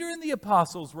 Peter and the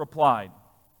apostles replied,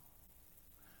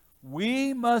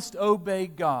 "We must obey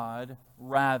God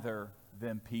rather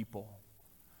than people."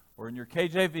 Or in your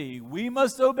KJV, "We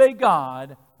must obey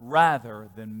God rather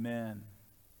than men."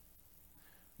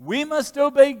 We must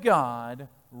obey God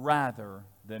rather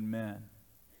than men.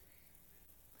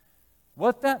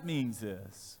 What that means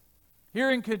is, here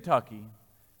in Kentucky,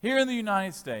 here in the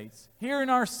United States, here in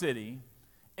our city,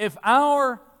 if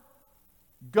our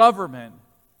government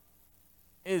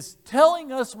is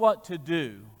telling us what to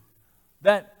do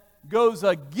that goes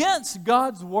against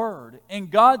God's word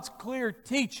and God's clear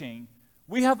teaching,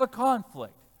 we have a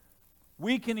conflict.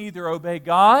 We can either obey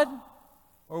God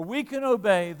or we can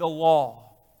obey the law.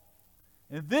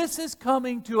 And this is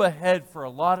coming to a head for a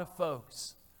lot of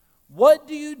folks. What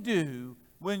do you do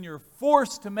when you're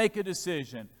forced to make a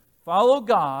decision? Follow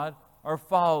God or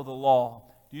follow the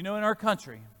law? Do you know in our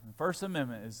country, the First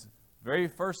Amendment is very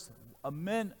first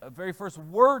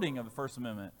wording of the First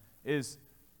Amendment is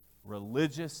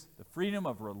the freedom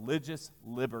of religious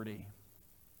liberty.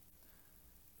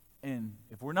 And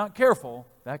if we're not careful,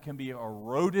 that can be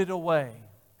eroded away.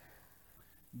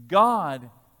 God,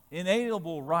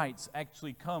 inalienable rights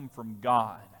actually come from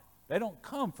God. They don't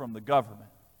come from the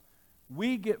government.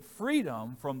 We get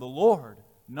freedom from the Lord,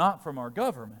 not from our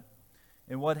government.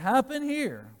 And what happened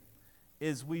here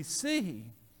is we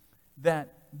see that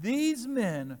these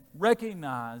men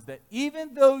recognize that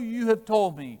even though you have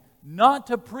told me not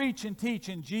to preach and teach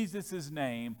in Jesus'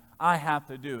 name, I have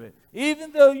to do it.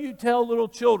 Even though you tell little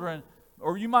children,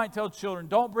 or you might tell children,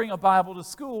 don't bring a Bible to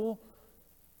school,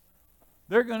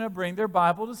 They're going to bring their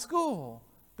Bible to school.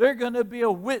 They're going to be a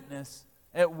witness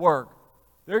at work.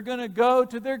 They're going to go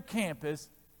to their campus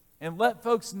and let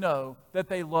folks know that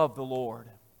they love the Lord.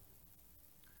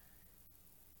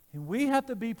 And we have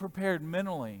to be prepared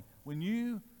mentally.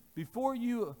 Before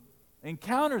you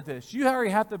encounter this, you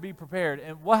already have to be prepared.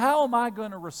 And how am I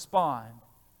going to respond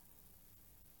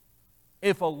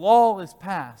if a law is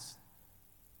passed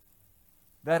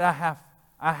that I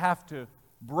have to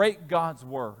break God's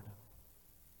word?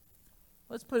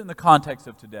 Let's put it in the context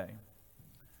of today.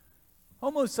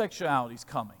 Homosexuality is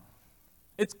coming.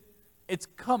 It's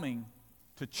coming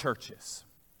to churches.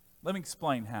 Let me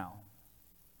explain how.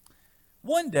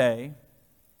 One day,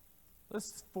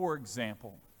 for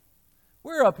example,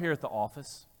 we're up here at the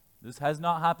office. This has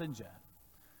not happened yet.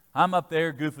 I'm up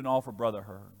there goofing off for Brother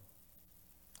Hurd.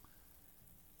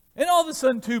 And all of a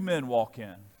sudden, two men walk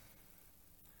in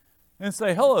and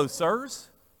say, "Hello, sirs.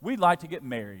 We'd like to get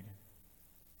married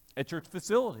at your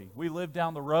facility. We live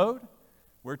down the road.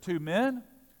 We're two men.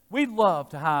 We'd love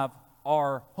to have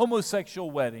our homosexual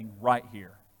wedding right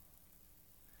here."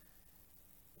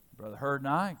 Brother Hurd and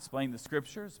I explained the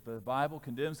scriptures, but the Bible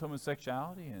condemns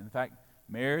homosexuality. And in fact,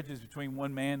 marriage is between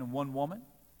one man and one woman,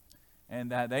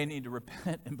 and that they need to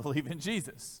repent and believe in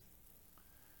Jesus.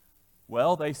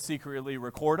 Well, they secretly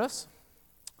record us.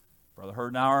 Brother Hurd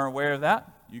and I are aware of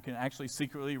that. You can actually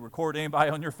secretly record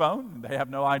anybody on your phone, and they have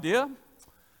no idea.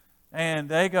 And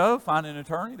they go find an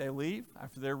attorney. They leave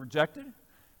after they're rejected.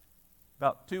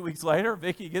 About 2 weeks later,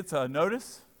 Vicky gets a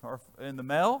notice in the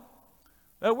mail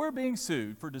that we're being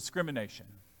sued for discrimination.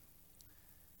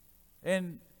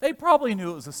 And they probably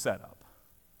knew it was a setup.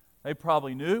 They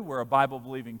probably knew we're a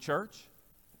Bible-believing church,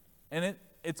 and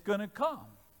it's going to come.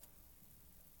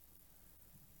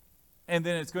 And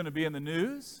then it's going to be in the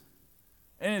news,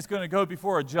 and it's going to go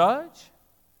before a judge,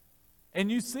 and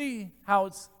you see how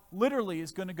it's literally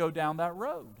is going to go down that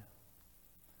road.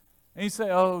 And you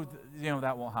say, "Oh,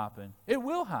 that won't happen." It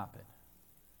will happen.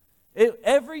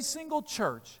 Every single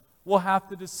church will have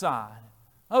to decide,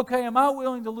 okay, am I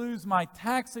willing to lose my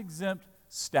tax-exempt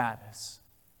status?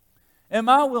 Am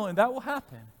I willing? That will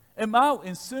happen.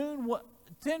 And soon,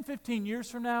 10, 15 years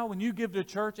from now, when you give to a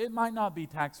church, it might not be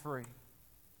tax-free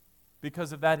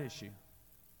because of that issue.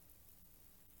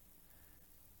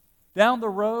 Down the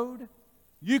road,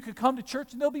 you could come to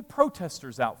church and there'll be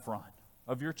protesters out front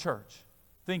of your church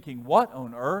thinking, what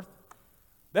on earth?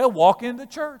 They'll walk into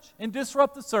church and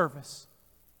disrupt the service.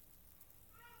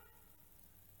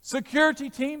 Security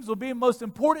teams will be the most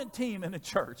important team in a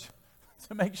church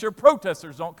to make sure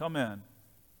protesters don't come in.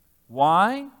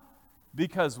 Why?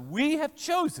 Because we have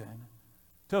chosen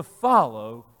to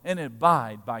follow and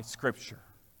abide by Scripture.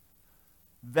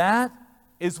 That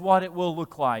is what it will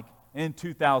look like in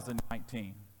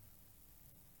 2019.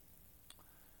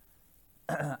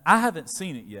 I haven't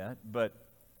seen it yet, but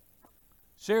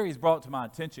Sherry's brought to my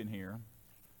attention here.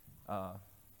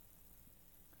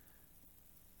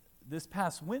 This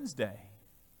past Wednesday,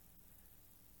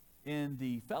 in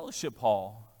the fellowship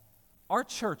hall, our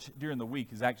church during the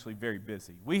week is actually very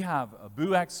busy. We have a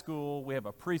BUAC school, we have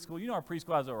a preschool. You know, our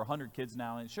preschool has over 100 kids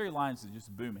now, and Sherry Lyons is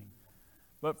just booming.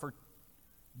 But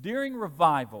during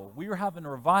revival, we were having a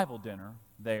revival dinner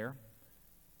there,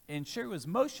 and Sherry was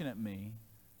motioning at me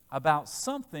about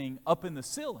something up in the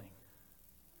ceiling.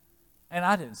 And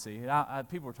I didn't see it.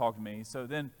 People were talking to me. So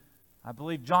then I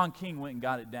believe John King went and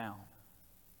got it down.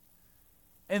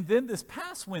 And then this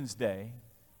past Wednesday,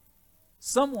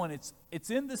 it's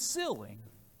in the ceiling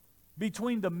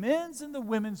between the men's and the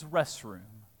women's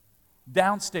restroom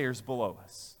downstairs below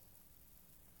us.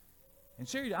 And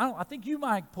Sherry, I think you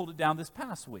might have pulled it down this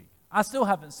past week. I still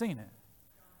haven't seen it.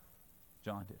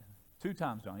 John did. 2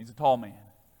 times, John. He's a tall man.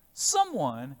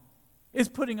 Someone is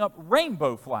putting up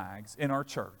rainbow flags in our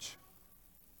church.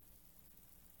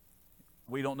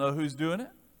 We don't know who's doing it.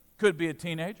 Could be a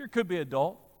teenager, could be an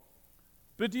adult.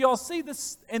 But do y'all see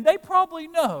this? And they probably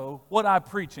know what I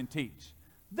preach and teach.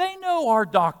 They know our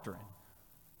doctrine.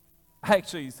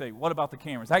 Actually, you say, what about the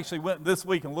cameras? I actually went this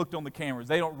week and looked on the cameras.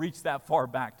 They don't reach that far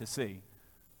back to see.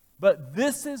 But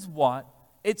this is what,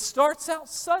 it starts out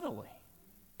subtly,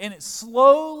 and it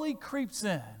slowly creeps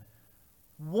in.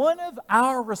 One of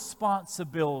our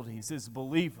responsibilities as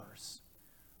believers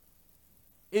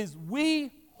is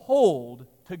we hold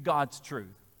to God's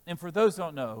truth. And for those who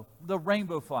don't know, the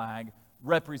rainbow flag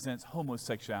represents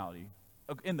homosexuality.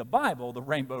 In the Bible, the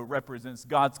rainbow represents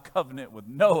God's covenant with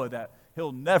Noah that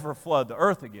he'll never flood the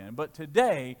earth again. But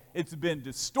today, it's been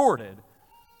distorted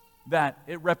that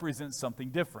it represents something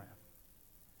different.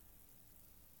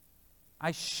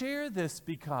 I share this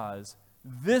because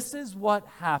this is what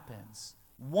happens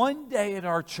one day at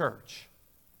our church.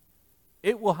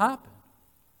 It will happen.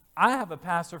 I have a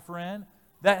pastor friend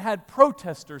that had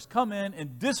protesters come in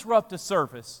and disrupt a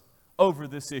service over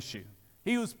this issue.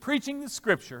 He was preaching the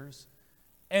scriptures,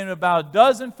 and about a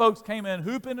dozen folks came in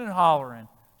hooping and hollering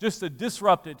just to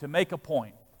disrupt it, to make a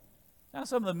point. Now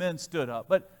some of the men stood up,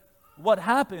 but what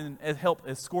happened is helped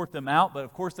escort them out, but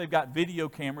of course they've got video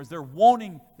cameras. They're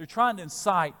trying to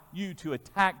incite you to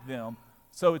attack them,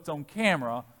 so it's on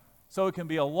camera, so it can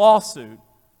be a lawsuit,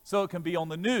 so it can be on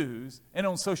the news and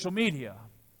on social media.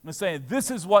 I'm saying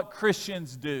this is what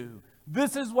Christians do.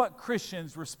 This is what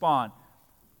Christians respond.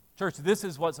 Church, this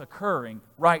is what's occurring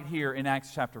right here in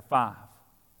Acts chapter 5.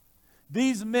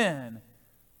 These men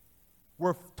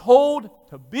were told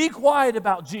to be quiet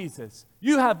about Jesus.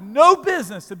 You have no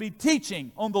business to be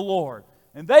teaching on the Lord.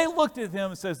 And they looked at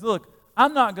him and says, look,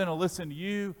 I'm not going to listen to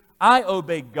you. I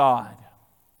obey God.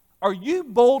 Are you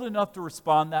bold enough to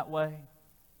respond that way?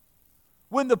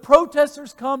 When the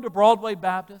protesters come to Broadway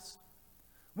Baptist,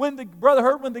 when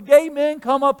the gay men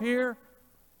come up here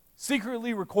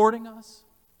secretly recording us,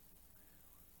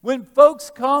 when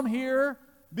folks come here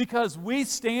because we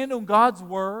stand on God's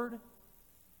Word,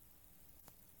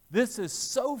 this is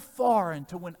so foreign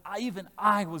to when even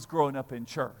I was growing up in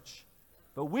church.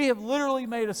 But we have literally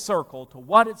made a circle to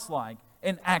what it's like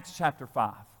in Acts chapter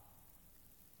 5.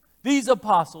 These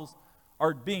apostles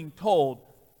are being told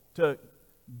to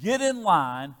get in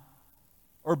line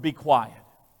or be quiet.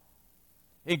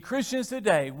 In Christians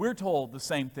today, we're told the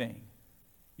same thing.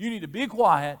 You need to be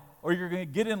quiet or you're going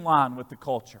to get in line with the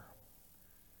culture.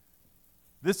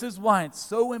 This is why it's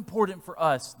so important for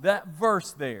us, that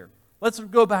verse there. Let's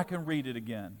go back and read it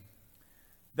again.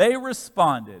 They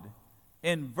responded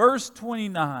in verse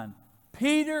 29.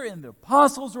 Peter and the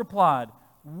apostles replied,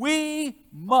 we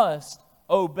must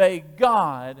obey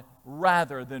God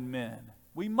rather than men.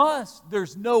 We must.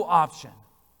 There's no option.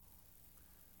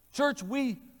 Church,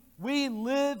 we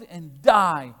live and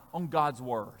die on God's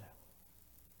Word.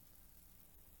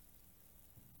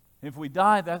 If we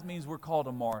die, that means we're called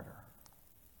a martyr.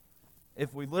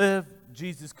 If we live,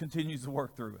 Jesus continues to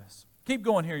work through us. Keep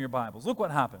going here in your Bibles. Look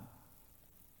what happened.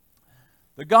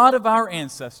 The God of our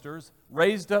ancestors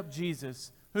raised up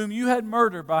Jesus, whom you had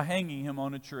murdered by hanging him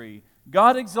on a tree.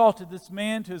 God exalted this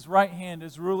man to his right hand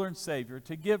as ruler and Savior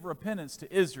to give repentance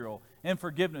to Israel and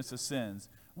forgiveness of sins.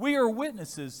 We are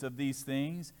witnesses of these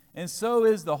things, and so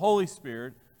is the Holy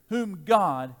Spirit, whom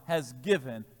God has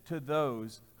given to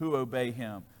those who obey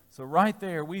him. So right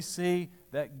there we see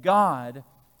that God,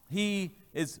 he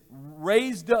is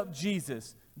raised up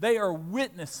Jesus. They are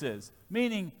witnesses,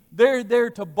 meaning they're there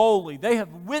to boldly. They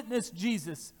have witnessed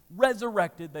Jesus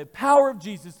resurrected, the power of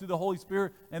Jesus through the Holy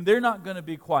Spirit, and they're not going to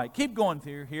be quiet. Keep going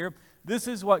through here. This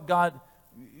is what God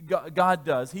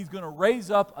does. He's going to raise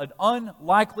up an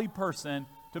unlikely person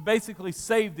to basically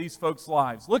save these folks'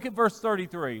 lives. Look at verse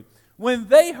 33. When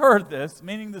they heard this,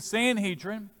 meaning the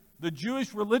Sanhedrin, the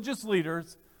Jewish religious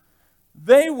leaders,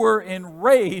 they were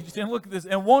enraged, and look at this,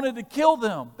 and wanted to kill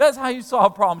them. That's how you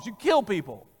solve problems. You kill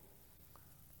people.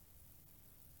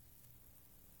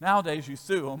 Nowadays, you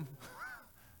sue them.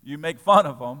 You make fun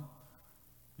of them.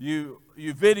 You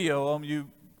video them.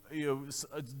 You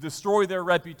destroy their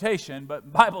reputation. But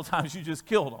in Bible times, you just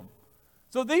killed them.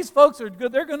 So these folks are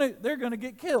good. They're gonna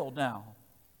get killed now.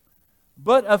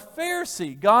 But a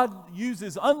Pharisee, God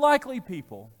uses unlikely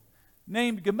people,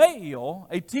 named Gamaliel,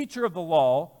 a teacher of the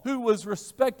law, who was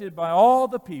respected by all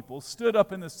the people, stood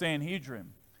up in the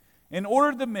Sanhedrin and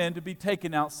ordered the men to be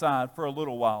taken outside for a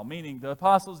little while, meaning the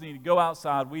apostles need to go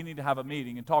outside. We need to have a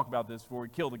meeting and talk about this before we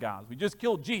kill the guys. We just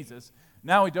killed Jesus.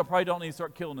 Now we probably don't need to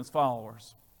start killing his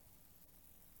followers.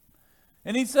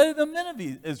 And he said to the men of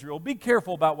Israel, be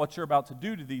careful about what you're about to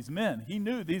do to these men. He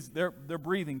knew they're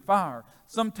breathing fire.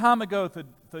 Some time ago,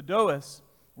 Theudas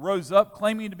rose up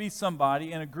claiming to be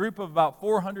somebody, and a group of about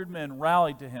 400 men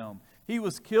rallied to him. He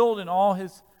was killed, and all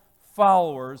his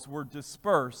followers were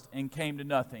dispersed and came to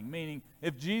nothing. Meaning,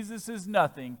 if Jesus is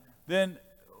nothing, then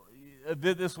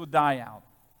this would die out.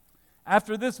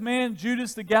 After this man,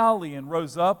 Judas the Galilean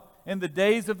rose up in the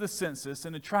days of the census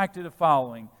and attracted a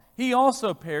following. He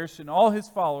also perished, and all his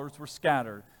followers were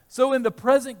scattered. So in the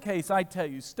present case, I tell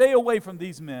you, stay away from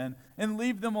these men and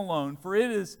leave them alone,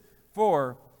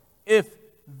 for if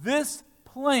this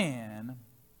plan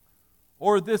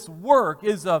or this work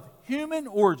is of human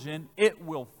origin, it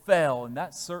will fail. And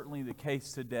that's certainly the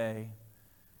case today.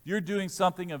 If you're doing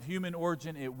something of human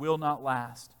origin, it will not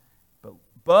last.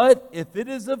 But if it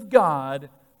is of God,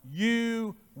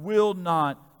 you will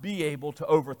not be able to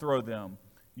overthrow them.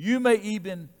 You may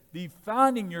even be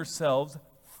finding yourselves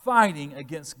fighting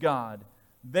against God.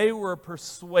 They were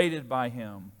persuaded by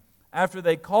him. After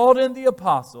they called in the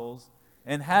apostles,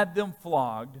 and had them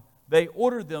flogged, they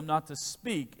ordered them not to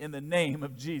speak in the name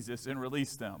of Jesus and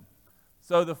released them.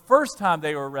 So the first time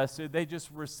they were arrested, they just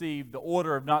received the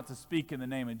order of not to speak in the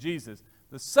name of Jesus.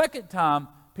 The second time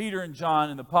Peter and John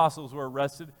and the apostles were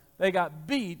arrested, they got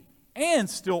beat and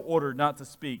still ordered not to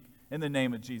speak in the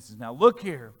name of Jesus. Now look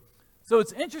here. So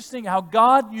it's interesting how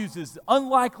God uses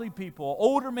unlikely people.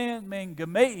 Older man named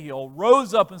Gamaliel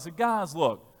rose up and said, guys,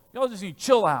 look, y'all just need to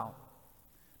chill out.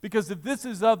 Because if this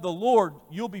is of the Lord,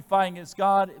 you'll be fighting against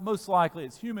God. Most likely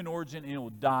it's human origin and it will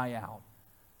die out.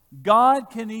 God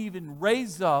can even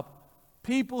raise up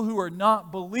people who are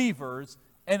not believers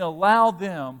and allow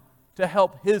them to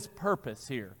help His purpose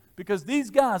here. Because these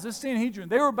guys, this Sanhedrin,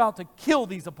 they were about to kill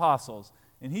these apostles.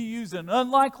 And He used an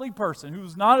unlikely person who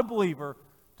was not a believer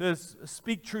to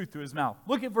speak truth through his mouth.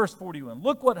 Look at verse 41.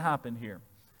 Look what happened here.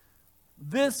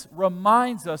 This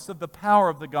reminds us of the power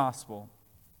of the gospel.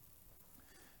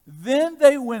 Then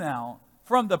they went out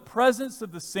from the presence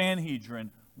of the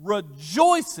Sanhedrin,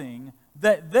 rejoicing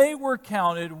that they were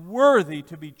counted worthy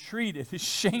to be treated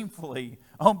shamefully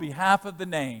on behalf of the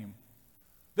name.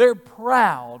 They're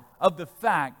proud of the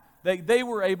fact that they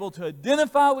were able to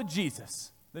identify with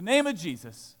Jesus, the name of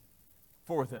Jesus,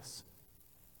 for this.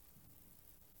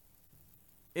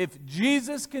 If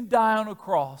Jesus can die on a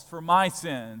cross for my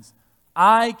sins,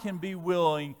 I can be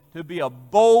willing to be a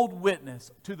bold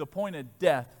witness to the point of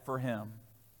death for Him.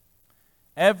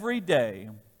 Every day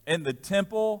in the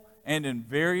temple and in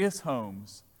various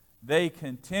homes, they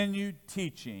continued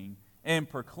teaching and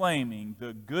proclaiming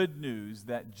the good news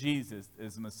that Jesus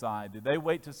is Messiah. Did they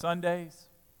wait to Sundays?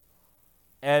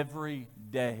 Every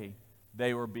day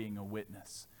they were being a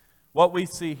witness. What we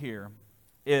see here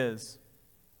is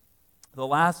the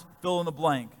last fill in the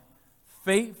blank.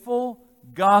 Faithful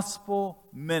gospel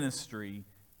ministry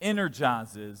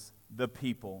energizes the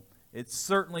people. It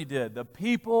certainly did. The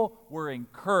people were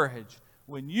encouraged.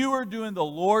 When you are doing the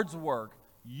Lord's work,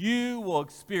 you will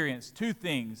experience two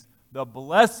things: the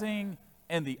blessing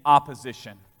and the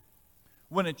opposition.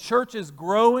 When a church is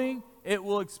growing, it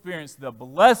will experience the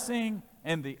blessing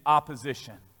and the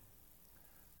opposition.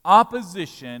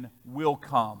 Opposition will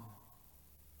come.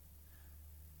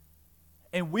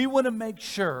 And we want to make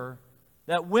sure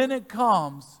that when it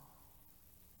comes,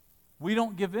 we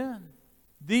don't give in.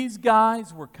 These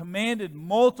guys were commanded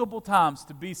multiple times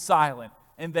to be silent,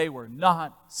 and they were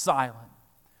not silent.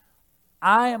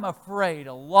 I am afraid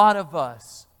a lot of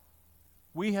us,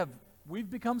 we've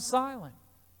become silent.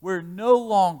 We're no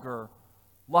longer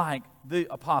like the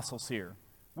apostles here.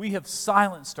 We have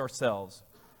silenced ourselves.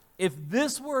 If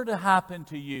this were to happen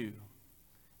to you,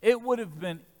 it would have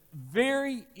been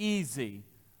very easy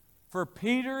for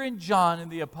Peter and John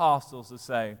and the apostles to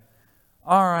say,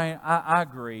 all right, I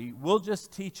agree. We'll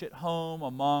just teach at home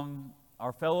among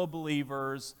our fellow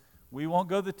believers. We won't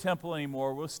go to the temple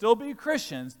anymore. We'll still be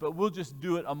Christians, but we'll just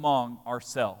do it among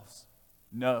ourselves.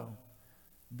 No.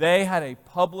 They had a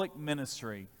public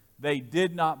ministry. They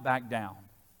did not back down.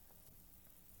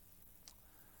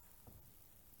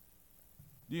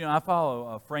 You know, I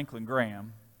follow Franklin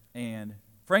Graham, and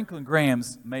Franklin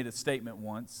Graham's made a statement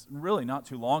once, really not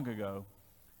too long ago.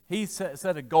 He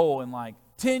set a goal in like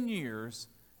 10 years,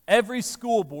 every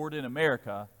school board in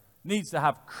America needs to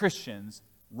have Christians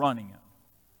running it.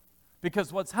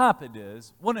 Because what's happened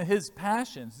is, one of his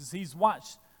passions is he's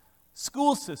watched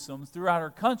school systems throughout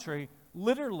our country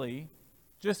literally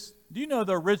just, do you know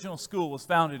the original school was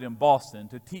founded in Boston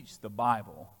to teach the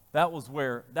Bible? That was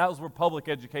where public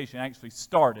education actually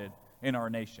started in our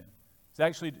nation. It's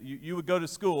actually, you would go to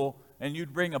school and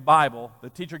you'd bring a Bible, the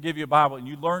teacher would give you a Bible, and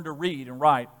you'd learn to read and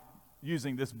write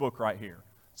using this book right here.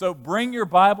 So bring your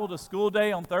Bible to school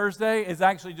day on Thursday is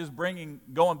actually just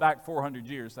going back 400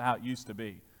 years to how it used to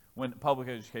be when public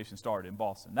education started in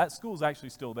Boston. That school's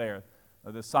actually still there,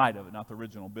 the site of it, not the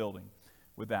original building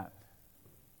with that.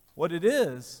 What it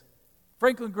is,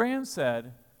 Franklin Graham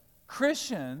said,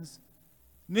 Christians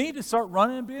need to start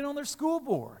running and being on their school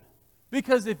board.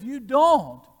 Because if you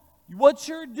don't, what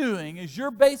you're doing is you're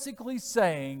basically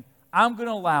saying, I'm going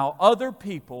to allow other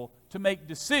people to make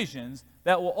decisions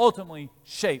that will ultimately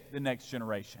shape the next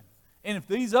generation. And if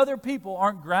these other people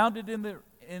aren't grounded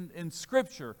in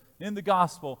Scripture, in the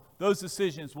gospel, those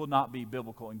decisions will not be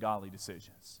biblical and godly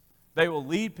decisions. They will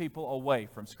lead people away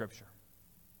from Scripture.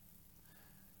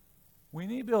 We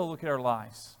need to be able to look at our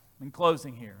lives in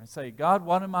closing here and say, God,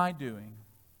 what am I doing?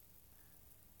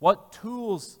 What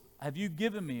tools have you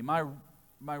given me,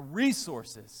 my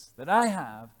resources that I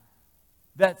have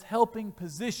that's helping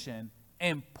position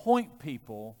and point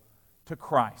people to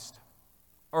Christ?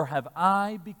 Or have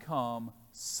I become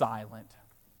silent?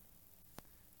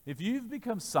 If you've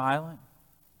become silent,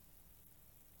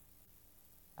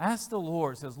 Ask the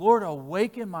Lord. Says, Lord,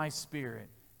 awaken my spirit.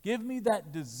 Give me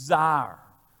that desire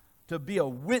to be a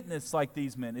witness like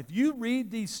these men. If you read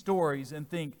these stories and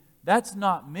think, that's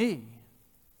not me,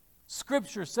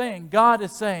 Scripture saying, God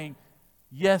is saying,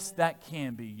 yes, that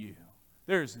can be you.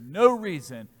 There's no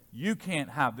reason you can't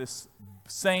have this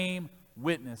same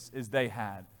witness as they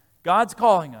had. God's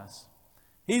calling us.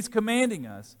 He's commanding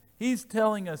us. He's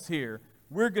telling us here,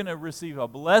 we're going to receive a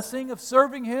blessing of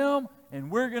serving Him,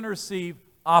 and we're going to receive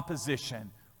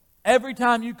opposition. Every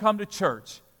time you come to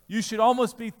church, you should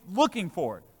almost be looking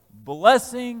for it.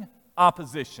 Blessing,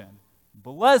 opposition.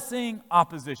 Blessing,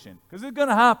 opposition. Because it's going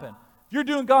to happen. If you're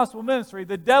doing gospel ministry,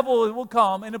 the devil will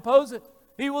come and oppose it.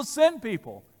 He will send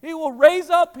people. He will raise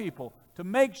up people to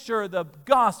make sure the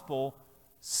gospel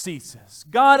ceases.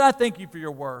 God, I thank you for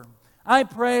your word. I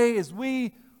pray as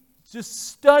we just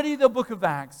study the book of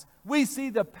Acts, we see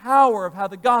the power of how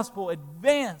the gospel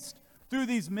advanced through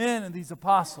these men and these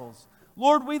apostles.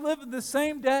 Lord, we live in the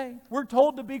same day. We're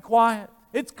told to be quiet.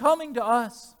 It's coming to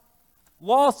us.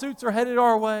 Lawsuits are headed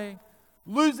our way.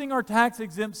 Losing our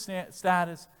tax-exempt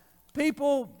status.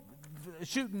 People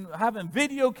having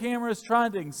video cameras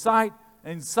trying to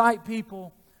incite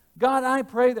people. God, I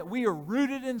pray that we are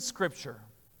rooted in Scripture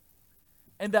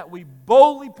and that we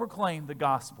boldly proclaim the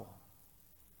gospel.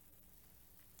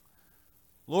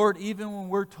 Lord, even when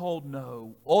we're told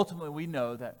no, ultimately we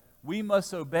know that we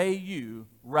must obey you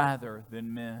rather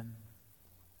than men.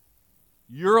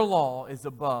 Your law is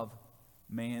above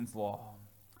man's law.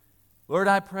 Lord,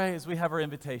 I pray as we have our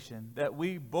invitation that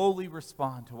we boldly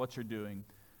respond to what you're doing.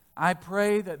 I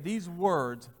pray that these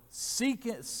words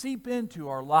seep into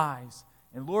our lives.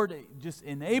 And Lord, it just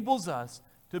enables us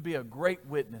to be a great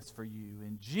witness for you.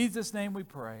 In Jesus' name we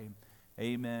pray.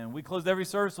 Amen. We close every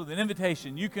service with an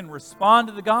invitation. You can respond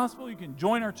to the gospel. You can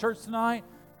join our church tonight.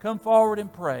 Come forward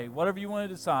and pray. Whatever you want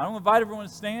to decide. I'm going to invite everyone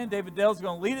to stand. David Dale's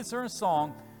going to lead us in a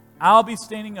song. I'll be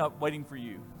standing up waiting for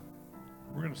you.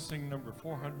 We're going to sing number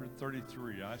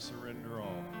 433, I Surrender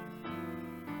All.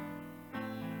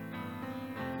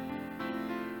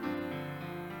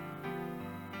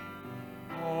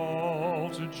 All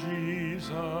to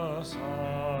Jesus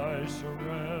I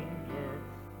surrender,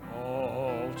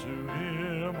 all to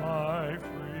Him I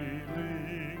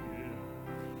freely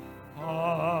give.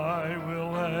 I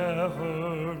will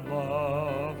ever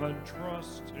love and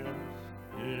trust Him,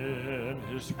 in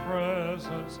His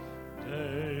presence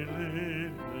daily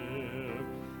live.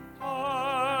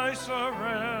 I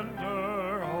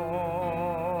surrender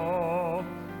all,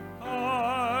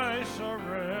 I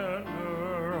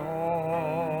surrender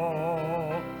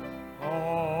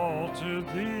all to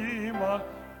Thee, my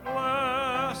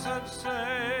blessed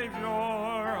Savior,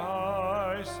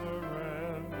 I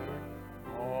surrender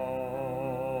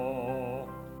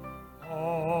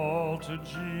all to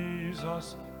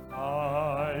Jesus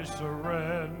I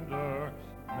surrender.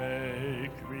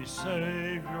 Make me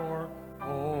Savior,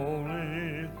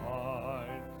 wholly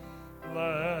thine.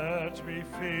 Let me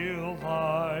feel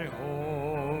thy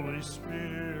Holy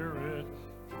Spirit,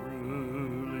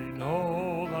 truly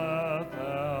know that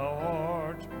thou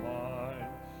art mine.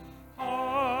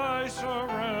 I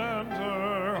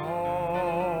surrender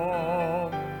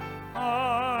all,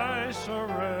 I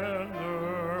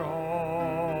surrender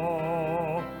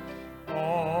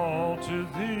all to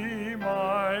Thee,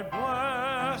 my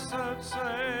blessed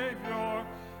Savior,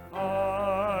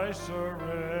 I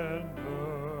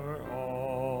surrender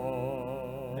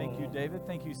all. Thank you, David.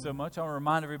 Thank you so much. I want to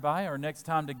remind everybody our next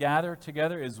time to gather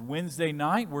together is Wednesday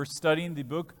night. We're studying the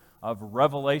book of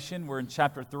Revelation. We're in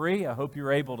chapter 3. I hope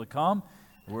you're able to come.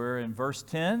 We're in verse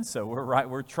 10, so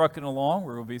we're trucking along.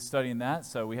 We're going to be studying that.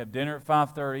 So we have dinner at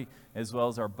 5:30 as well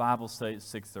as our Bible study at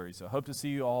 6:30. So I hope to see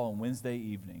you all on Wednesday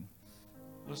evening.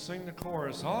 Let's sing the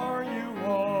chorus. Are you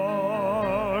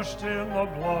washed in the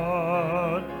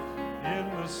blood, in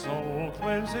the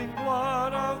soul-cleansing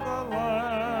blood of the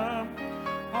Lamb?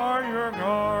 Are your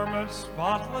garments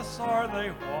spotless? Are they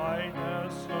white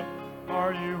as snow?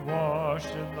 Are you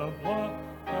washed in the blood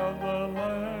of the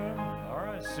Lamb? All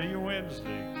right, see you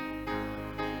Wednesday.